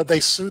Arizona,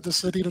 they sued the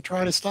city to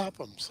try to stop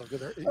them. So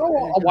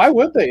why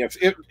would they?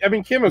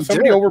 Kim, if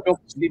somebody overbuilt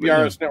the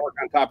CBRS network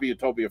on top of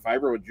Utopia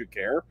Fiber, would you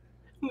care?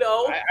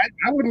 No,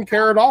 I wouldn't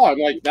care at all. I'm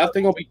like, that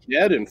thing will be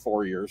dead in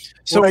 4 years.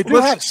 So they do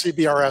have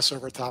CBRS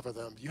over top of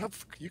them. You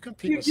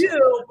compete. You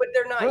do, but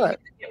they're not using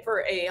it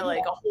for a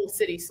whole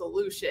city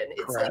solution.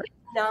 It's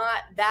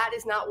that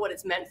is not what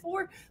it's meant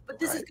for. But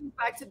this is going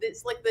back to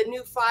this the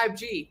new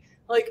 5G.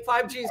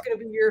 5G is going to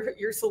be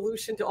your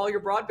solution to all your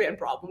broadband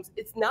problems.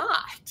 It's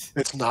not.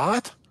 It's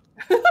not.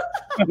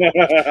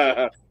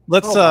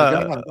 Let's.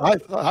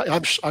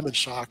 I'm in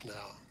shock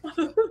now.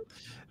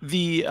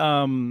 The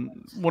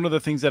one of the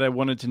things that I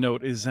wanted to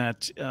note is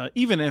that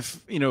even if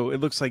it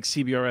looks like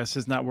CBRS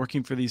is not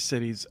working for these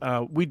cities,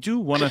 we do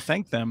want to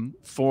thank them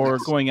for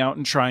going out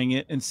and trying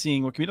it and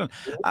seeing what can be done.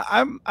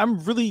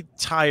 I'm really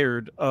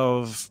tired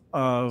of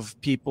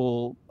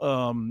people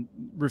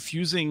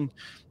refusing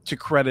to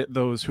credit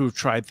those who have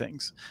tried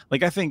things.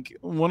 I think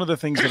one of the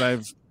things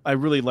that I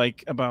really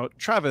like about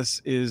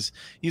Travis is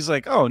he's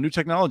like, oh, new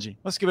technology,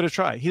 let's give it a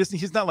try.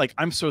 He's not like,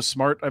 I'm so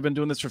smart, I've been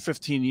doing this for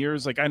 15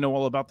 years, I know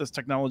all about this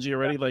technology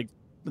already,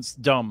 it's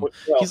dumb. Well,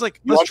 he's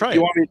like, let's try it.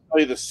 You want me to tell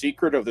you the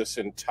secret of this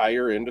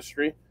entire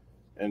industry?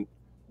 And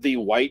the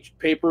white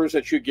papers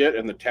that you get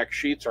and the tech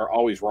sheets are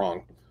always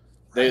wrong.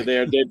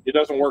 It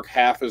doesn't work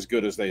half as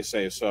good as they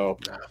say. So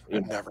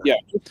never. Yeah,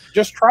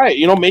 just try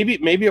it.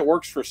 Maybe it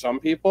works for some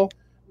people,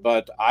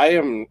 but I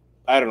don't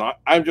know.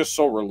 I'm just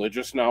so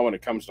religious now when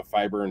it comes to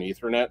fiber and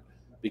Ethernet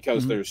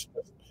because there's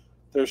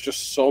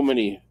just so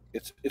many.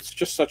 It's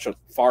just such a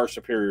far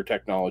superior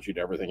technology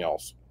to everything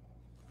else.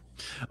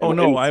 I've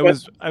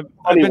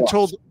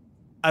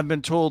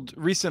been told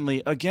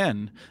recently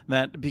again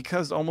that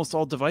because almost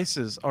all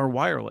devices are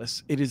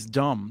wireless, it is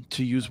dumb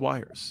to use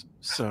wires.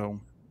 So,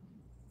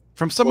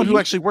 from someone who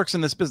actually works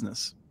in this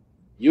business,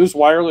 use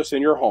wireless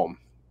in your home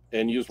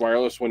and use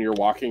wireless when you're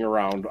walking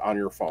around on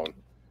your phone.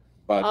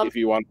 But if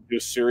you want to do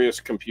serious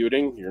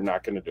computing, you're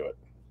not going to do it.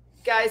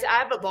 Guys, I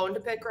have a bone to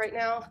pick right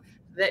now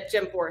that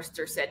Jim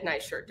Forrester said,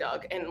 nice shirt,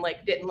 Doug, and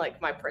didn't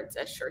like my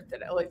princess shirt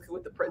that I like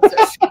with the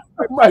princess shirt.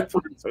 My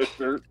princess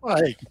shirt.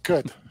 Hey,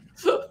 good.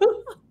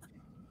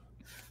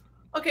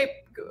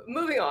 Okay,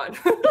 moving on.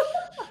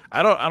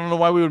 I don't know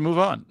why we would move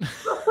on.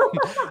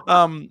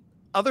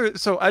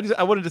 So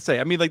I wanted to say,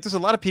 I mean, like, there's a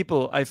lot of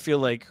people I feel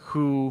like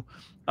who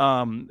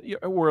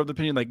were of the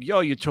opinion like, yo,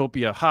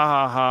 Utopia, ha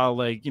ha ha,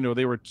 like, you know,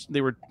 they were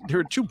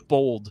too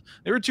bold,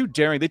 they were too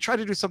daring, they tried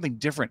to do something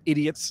different,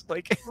 idiots.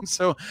 Like,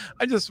 so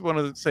I just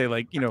wanted to say,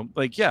 like, you know,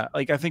 like, yeah,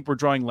 like, I think we're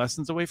drawing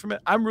lessons away from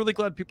it. I'm really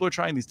glad people are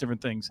trying these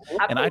different things.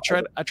 And I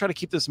try to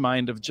keep this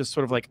mind of just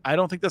sort of like, I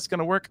don't think that's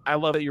gonna work. I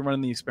love that you're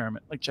running the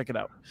experiment. Like, check it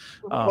out.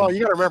 Well,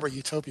 you got to remember,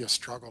 Utopia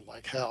struggled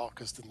like hell,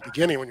 because in the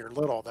beginning, when you're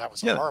little, that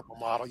was a horrible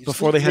model.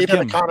 Before they had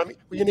Kim.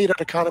 You needed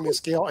economy of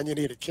scale, and you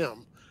needed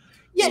Kim.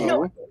 Yeah,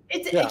 so,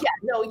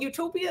 no,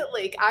 Utopia,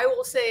 like, I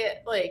will say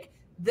it, like,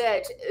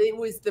 that it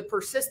was the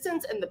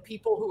persistence and the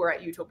people who were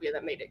at Utopia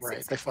that made it right.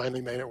 success. They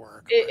finally made it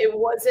work. It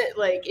wasn't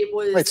like it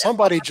was. Wait,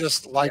 somebody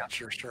just liked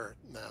your shirt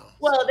now.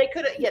 Well, they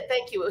could have. Yeah,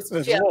 thank you. It was a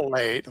little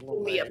late.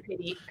 Me a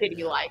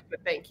pity like, but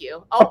thank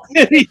you. Oh,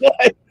 Pity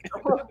like.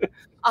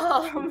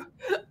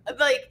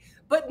 like,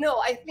 but no,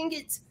 I think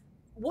it's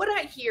what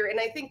I hear, and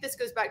I think this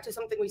goes back to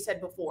something we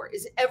said before,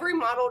 is every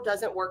model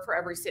doesn't work for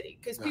every city.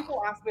 Because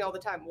people ask me all the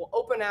time, will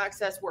open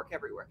access work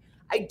everywhere?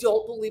 I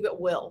don't believe it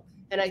will.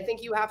 And I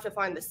think you have to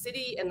find the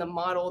city and the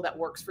model that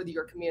works for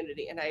your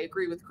community. And I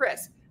agree with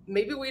Chris.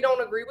 Maybe we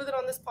don't agree with it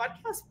on this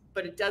podcast,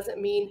 but it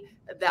doesn't mean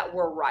that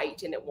we're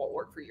right and it won't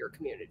work for your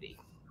community.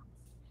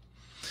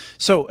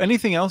 So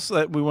anything else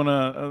that we want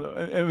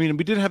to, I mean,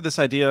 we did have this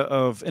idea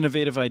of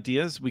innovative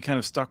ideas. We kind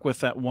of stuck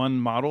with that one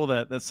model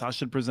that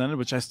Sasha presented,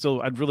 which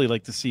I'd really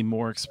like to see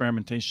more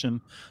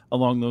experimentation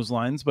along those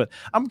lines. But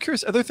I'm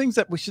curious, are there things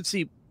that we should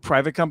see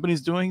private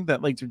companies doing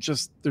that, like, they're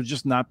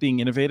just not being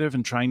innovative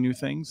and trying new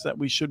things that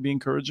we should be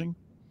encouraging?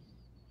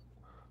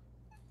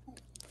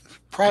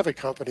 Private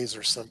companies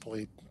are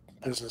simply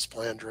business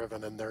plan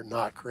driven, and they're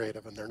not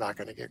creative, and they're not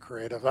going to get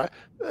creative.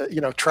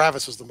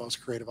 Travis is the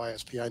most creative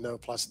ISP I know,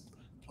 plus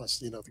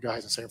the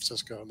guys in San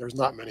Francisco, and there's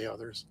not many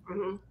others.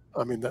 Mm-hmm.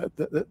 I mean,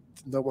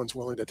 no one's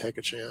willing to take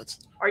a chance.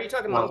 Are you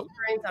talking Monkey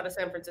Brains out of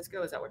San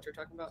Francisco? Is that what you're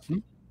talking about?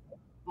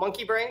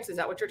 Monkey Brains, is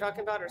that what you're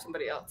talking about, or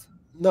somebody else?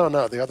 No,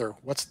 the other.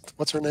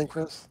 What's her name,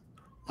 Chris?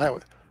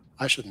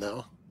 I should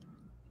know.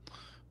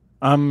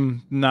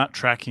 I'm not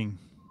tracking.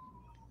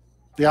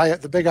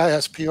 The big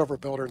ISP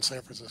overbuilder in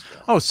San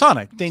Francisco. Oh,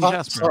 Sonic. Dane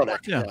Jasper.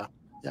 Sonic.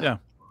 Yeah.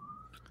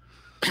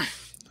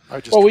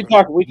 We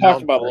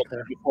talked about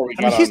it before we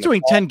got on. He's doing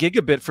 10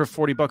 gigabit for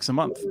 $40 a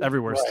month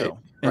everywhere still,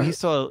 and he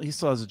still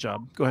has a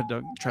job. Go ahead,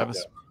 Travis.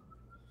 Okay.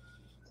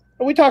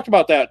 Well, we talked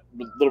about that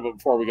a little bit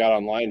before we got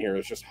online here.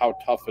 It's just how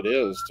tough it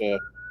is to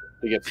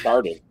get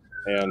started,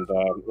 and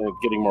it's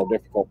getting more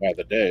difficult by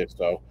the day.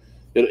 So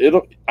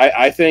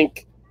I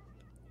think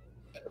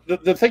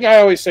the thing I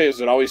always say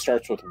is it always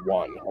starts with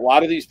one. A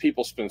lot of these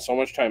people spend so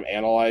much time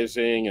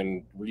analyzing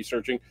and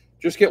researching.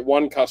 Just get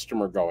one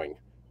customer going.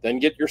 Then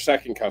get your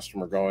second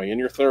customer going and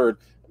your third.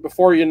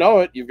 Before you know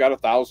it, you've got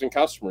 1,000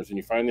 customers, and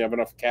you finally have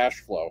enough cash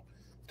flow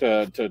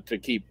to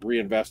keep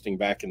reinvesting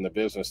back in the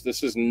business.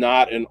 This is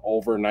not an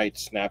overnight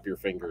snap your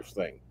fingers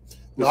thing.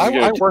 No,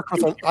 I worked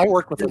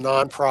with a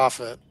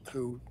nonprofit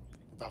who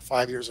about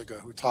 5 years ago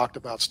who talked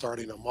about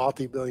starting a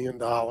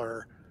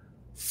multi-billion-dollar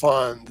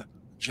fund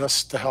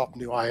just to help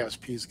new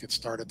ISPs get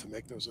started to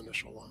make those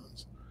initial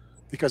loans,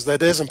 because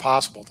that is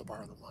impossible to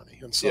borrow the money.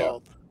 And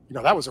so.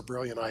 That was a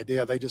brilliant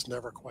idea. They just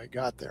never quite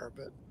got there.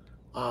 But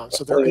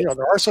so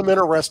there are some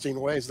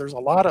interesting ways. There's a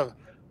lot of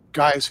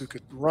guys who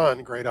could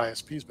run great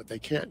ISPs, but they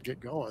can't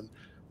get going.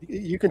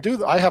 You can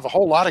do. I have a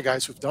whole lot of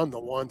guys who've done the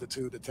 1 to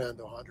 2 to 10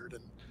 to 100,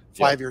 and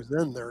 5 years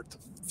in they're to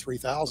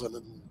 3,000,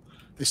 and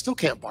they still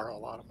can't borrow a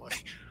lot of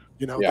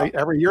money.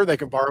 Every year they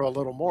can borrow a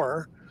little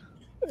more.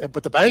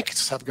 But the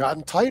banks have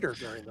gotten tighter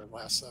during the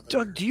last 7 years.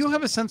 Doug, do you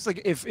have a sense,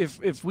 like,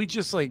 if we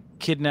just like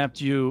kidnapped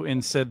you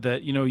and said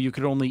that you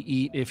could only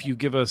eat if you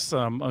give us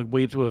a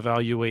way to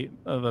evaluate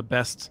the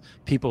best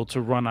people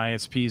to run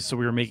ISPs, so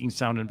we were making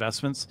sound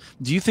investments,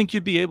 do you think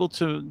you'd be able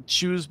to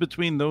choose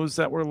between those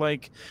that were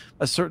like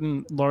a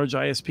certain large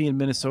ISP in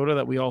Minnesota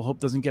that we all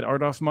hope doesn't get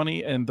RDOF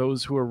money, and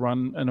those who are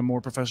run in a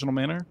more professional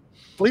manner?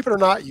 Believe it or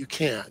not, you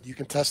can. You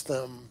can test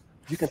them.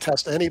 You can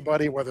test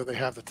anybody, whether they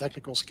have the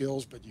technical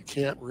skills, but you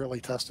can't really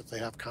test if they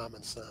have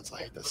common sense,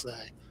 I hate to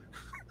say.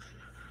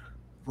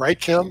 Right,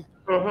 Kim?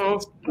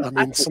 Mm-hmm. I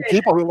mean, some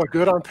people who look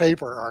good on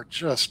paper are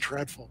just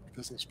dreadful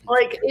business people.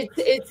 Like,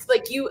 it's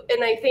like you,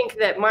 and I think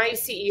that my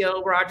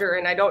CEO, Roger,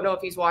 and I don't know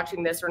if he's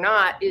watching this or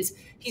not, he's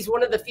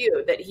one of the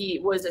few that he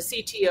was a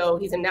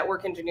CTO. He's a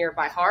network engineer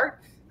by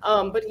heart.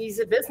 But he's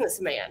a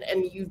businessman,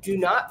 and you do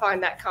not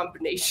find that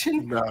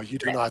combination. No, you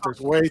do not. There's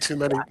way too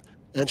many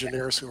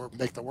engineers who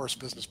make the worst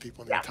business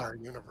people in the entire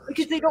universe.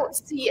 Because they don't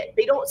see it.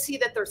 They don't see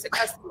that there's a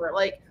customer.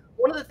 Like,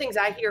 one of the things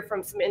I hear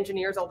from some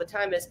engineers all the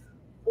time is,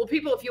 well,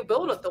 people, if you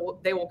build it,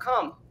 they will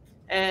come.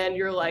 And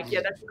you're like,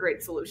 yeah, that's a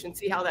great solution.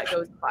 See how that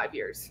goes in 5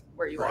 years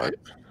where you are.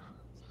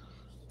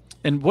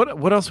 And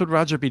what else would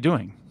Roger be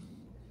doing?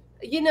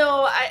 You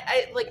know,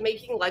 I like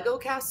making Lego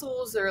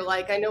castles, or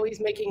like I know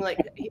he's making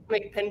he's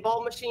making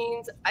pinball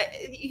machines.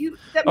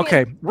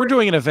 Okay, we're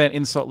doing an event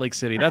in Salt Lake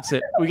City. That's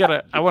it. We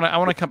gotta. I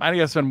wanna come. I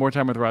gotta spend more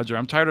time with Roger.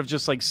 I'm tired of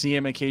just like seeing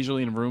him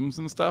occasionally in rooms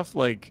and stuff.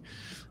 Like,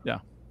 yeah.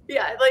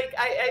 Yeah, like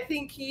I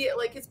think he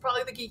is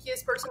probably the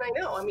geekiest person I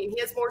know. I mean, he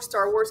has more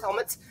Star Wars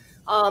helmets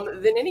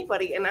than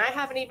anybody, and I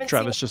haven't even.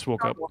 Travis seen just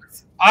woke up.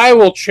 I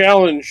will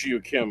challenge you,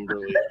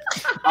 Kimberly.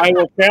 I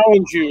will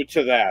challenge you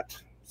to that.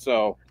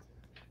 So.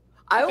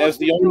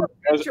 As an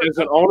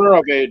owner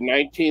of a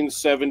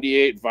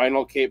 1978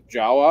 vinyl Cape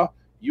Jawa,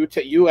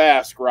 you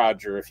ask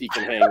Roger if he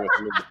can hang with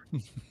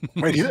me.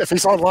 Wait, if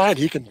he's online,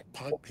 he can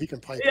pipe.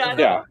 Yeah, in.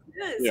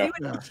 No,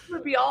 he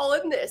would be all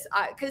in this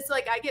because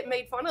I get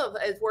made fun of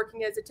as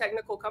working as a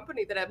technical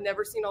company that I've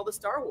never seen all the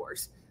Star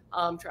Wars,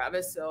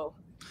 Travis. So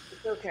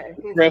it's okay.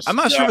 Chris, I'm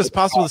not sure if it's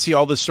possible to see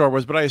all the Star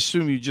Wars, but I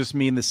assume you just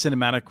mean the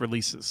cinematic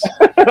releases.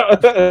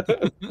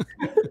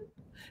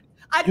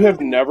 You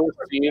have never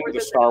seen the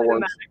Star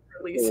Wars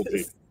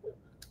releases.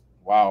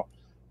 Wow.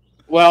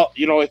 Well,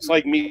 it's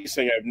like me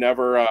saying I've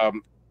never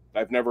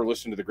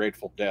listened to the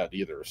Grateful Dead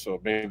either.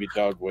 So maybe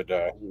Doug would,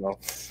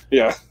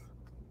 yeah.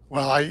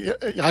 Well, I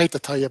hate to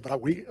tell you, but I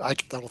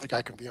don't think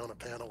I can be on a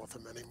panel with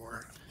him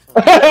anymore.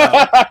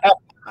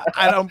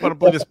 I don't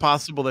believe it's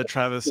possible that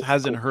Travis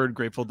hasn't heard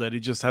Grateful Dead.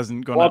 He just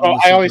hasn't gone out. No,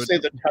 I always say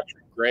the Touch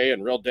of Grey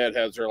and Real Dead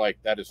Heads are like,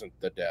 that isn't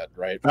the Dead,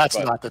 right? That's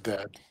not the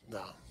Dead,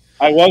 no.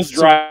 I was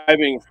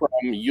driving from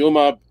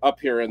Yuma up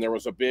here, and there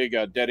was a big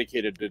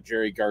dedicated to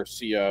Jerry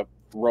Garcia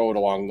road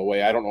along the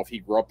way. I don't know if he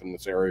grew up in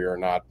this area or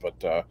not, but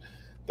there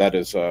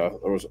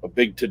was a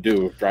big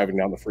to-do driving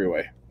down the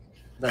freeway.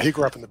 No, he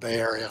grew up in the Bay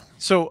Area.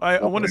 So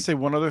I want to say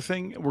one other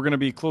thing. We're going to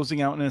be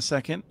closing out in a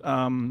second.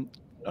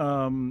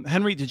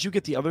 Henry, did you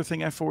get the other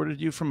thing I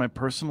forwarded you from my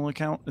personal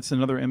account? It's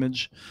another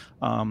image.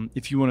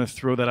 If you want to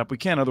throw that up, we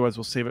can. Otherwise,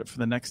 we'll save it for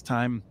the next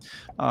time.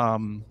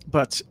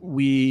 But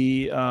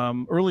we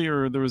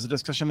earlier there was a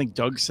discussion. I think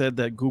Doug said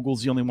that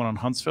Google's the only one on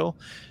Huntsville.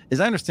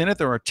 As I understand it,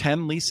 there are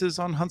 10 leases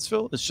on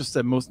Huntsville. It's just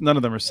that none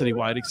of them are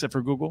citywide except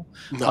for Google.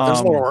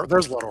 No,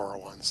 there's Lenora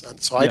ones,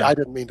 and so I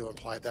didn't mean to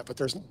imply that. But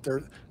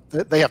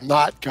they have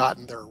not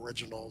gotten their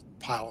original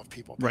pile of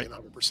people paying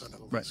 100% of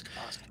the lease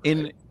cost.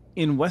 Right?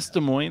 In West Des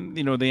Moines,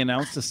 they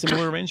announced a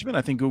similar arrangement.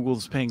 I think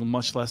Google's paying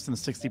much less than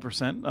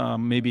 60%,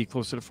 maybe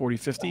closer to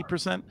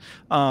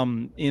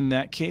 50%. In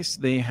that case,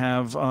 they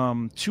have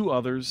two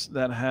others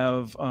that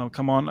have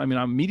come on. I mean,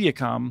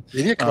 Mediacom.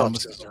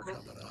 Mediacom's they're coming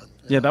on.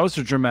 Yeah, that was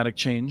a dramatic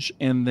change,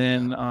 and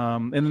then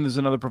there's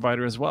another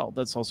provider as well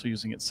that's also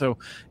using it. So,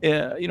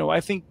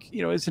 I think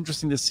it's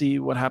interesting to see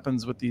what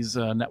happens with these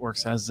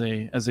networks as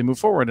they move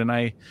forward.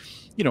 And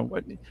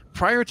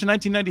prior to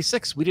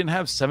 1996, we didn't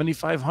have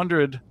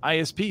 7,500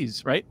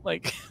 ISPs, right?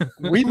 Like,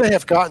 we may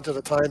have gotten to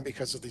the time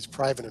because of these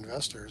private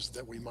investors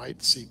that we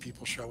might see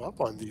people show up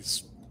on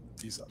these.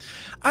 Let's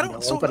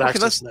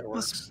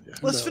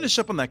finish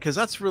up on that, because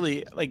that's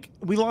really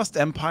we lost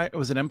Empire. It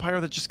was an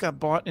Empire that just got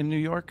bought in New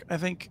York, I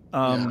think.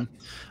 I'm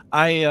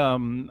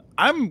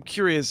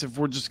curious if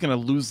we're just going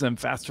to lose them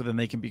faster than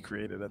they can be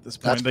created at this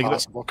point. That's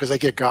possible, because they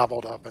get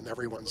gobbled up and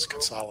everyone's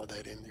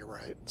consolidating. You're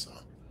right. So.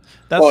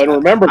 And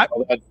remember,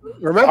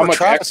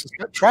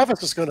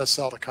 Travis is going to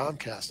sell to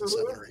Comcast in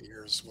 7 or 8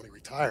 years when he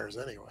retires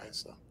anyway.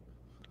 So.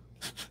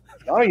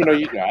 No, I don't.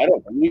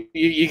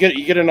 You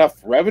get enough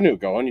revenue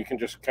going, you can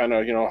just kind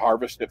of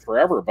harvest it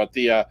forever. But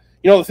the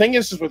thing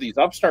is with these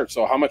upstarts,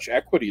 so how much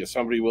equity is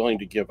somebody willing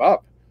to give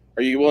up?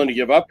 Are you willing to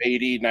give up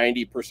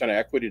 80-90%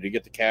 equity to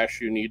get the cash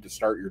you need to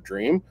start your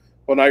dream?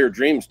 Well, now your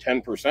dream's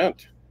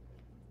 10%.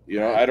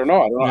 I don't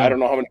know. I don't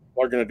know how many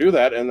people are going to do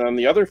that. And then on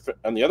the other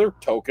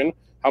token,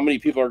 how many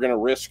people are going to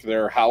risk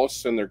their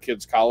house and their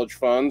kids' college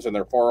funds and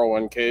their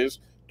 401ks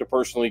to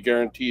personally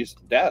guarantee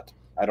debt?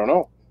 I don't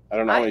know. I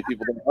don't know how many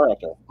people there are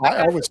out there.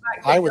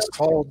 I was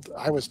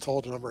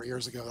told a number of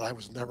years ago that I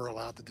was never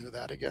allowed to do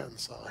that again.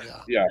 So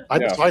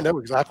I know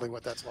exactly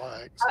what that's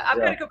like. So. I'm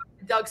gonna go back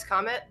to Doug's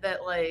comment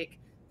that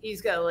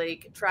he's got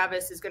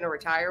Travis is gonna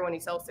retire when he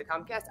sells to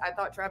Comcast. I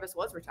thought Travis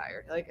was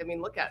retired.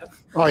 Look at him.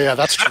 Oh yeah,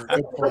 that's true.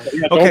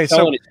 Okay,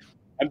 so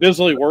I'm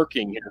busily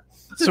working here.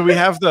 So we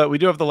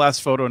do have the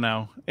last photo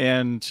now,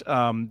 and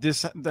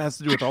this has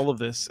to do with all of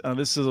this.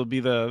 This will be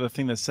the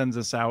thing that sends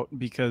us out,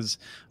 because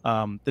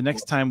the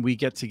next time we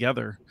get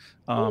together,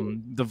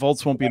 the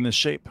vaults won't be in this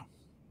shape.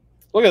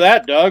 Look at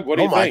that, Doug. What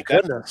do you think?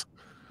 Goodness.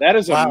 That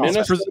is a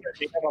Minnesota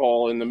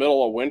hole in the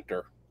middle of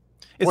winter.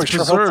 It's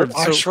preserved.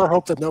 I sure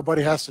hope that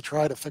nobody has to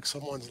try to fix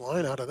someone's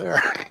line out of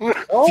there.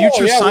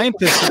 Future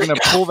scientists are going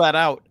to pull that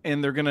out,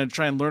 and they're going to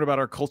try and learn about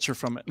our culture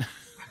from it.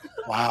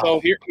 Wow.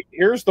 So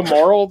here's the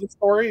moral of the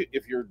story.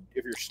 If you're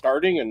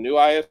starting a new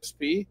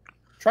ISP,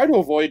 try to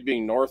avoid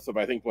being north of,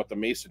 I think, the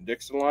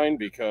Mason-Dixon line,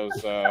 because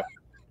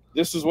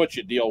this is what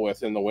you deal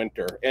with in the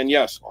winter. And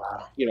yes,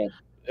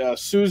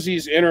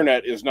 Susie's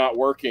internet is not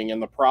working,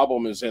 and the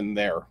problem is in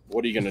there.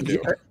 What are you going to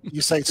do?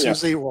 You say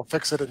Susie will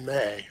fix it in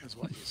May, is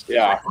what you say.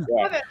 Yeah,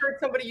 I haven't heard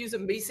somebody use a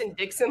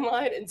Mason-Dixon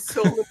line in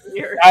so many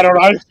years. I don't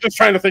know. I was just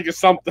trying to think of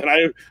something.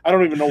 I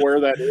don't even know where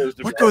that is.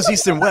 What goes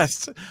east and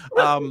west?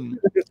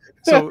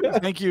 So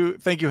thank you,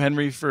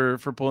 Henry, for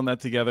pulling that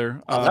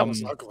together. That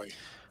was ugly.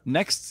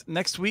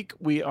 Next week,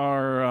 we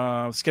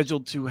are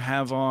scheduled to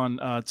have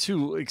on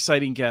two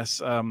exciting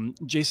guests,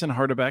 Jason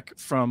Hardebeck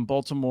from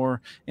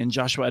Baltimore and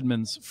Joshua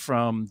Edmonds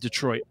from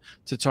Detroit,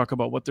 to talk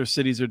about what their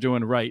cities are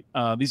doing right.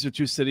 These are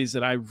two cities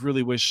that I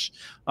really wish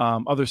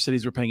other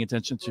cities were paying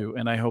attention to,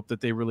 and I hope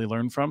that they really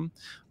learn from.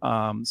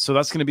 So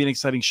that's going to be an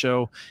exciting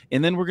show.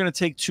 And then we're going to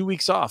take 2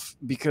 weeks off,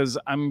 because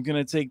I'm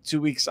going to take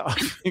 2 weeks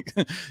off.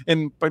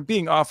 And by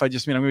being off, I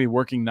just mean I'm going to be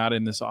working not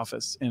in this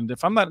office. And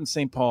if I'm not in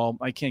St. Paul,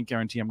 I can't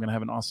guarantee I'm going to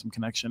have an awesome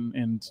connection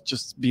and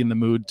just be in the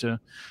mood to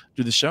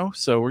do the show.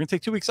 So we're going to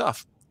take 2 weeks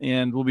off,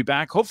 and we'll be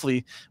back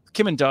hopefully with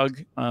Kim and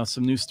Doug,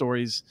 some new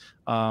stories.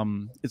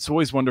 It's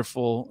always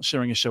wonderful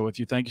sharing a show with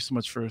you. Thank you so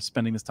much for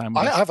spending this time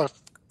with us. I have a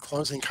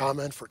closing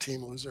comment for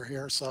Team Loser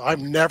here. So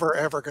I'm never,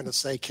 ever going to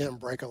say, Kim,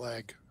 break a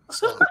leg.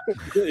 So.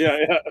 Yeah.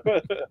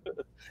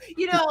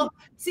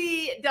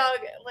 See, Doug,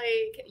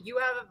 like, you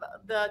have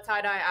the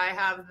tie-dye, I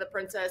have the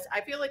princess.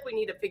 I feel like we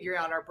need to figure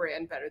out our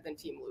brand better than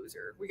Team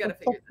Loser. We got to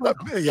figure that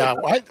out. Yeah,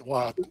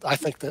 I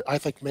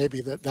think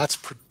maybe that's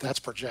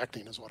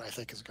projecting is what I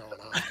think is going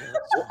on here.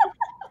 So.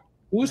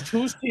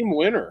 Who's team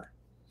winner?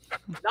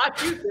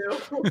 Not you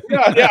two.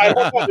 Yeah. I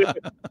don't know.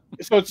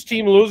 So it's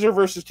Team Loser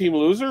versus Team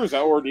Loser? Is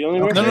that what we're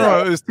dealing with?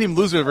 No. It was Team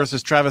Loser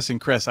versus Travis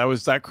and Chris. I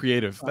was that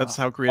creative. That's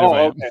how creative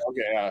I am.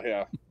 Okay,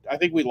 yeah. I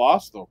think we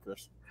lost though,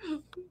 Chris.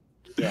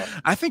 Yeah.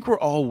 I think we're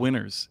all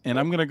winners, and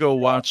I'm gonna go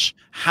watch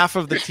half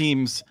of the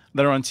teams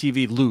that are on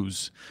TV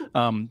lose.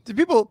 Do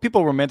people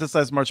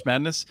romanticize March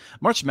Madness?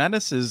 March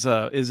Madness is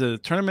a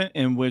tournament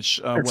in which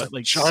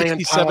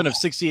 67 of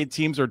 68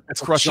 teams are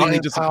crushingly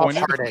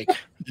disappointed.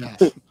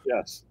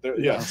 Yes, their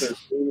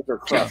teams are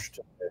crushed.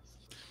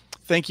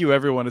 Thank you,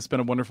 everyone. It's been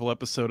a wonderful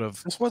episode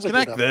of This was a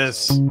Connect good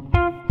This.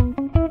 episode.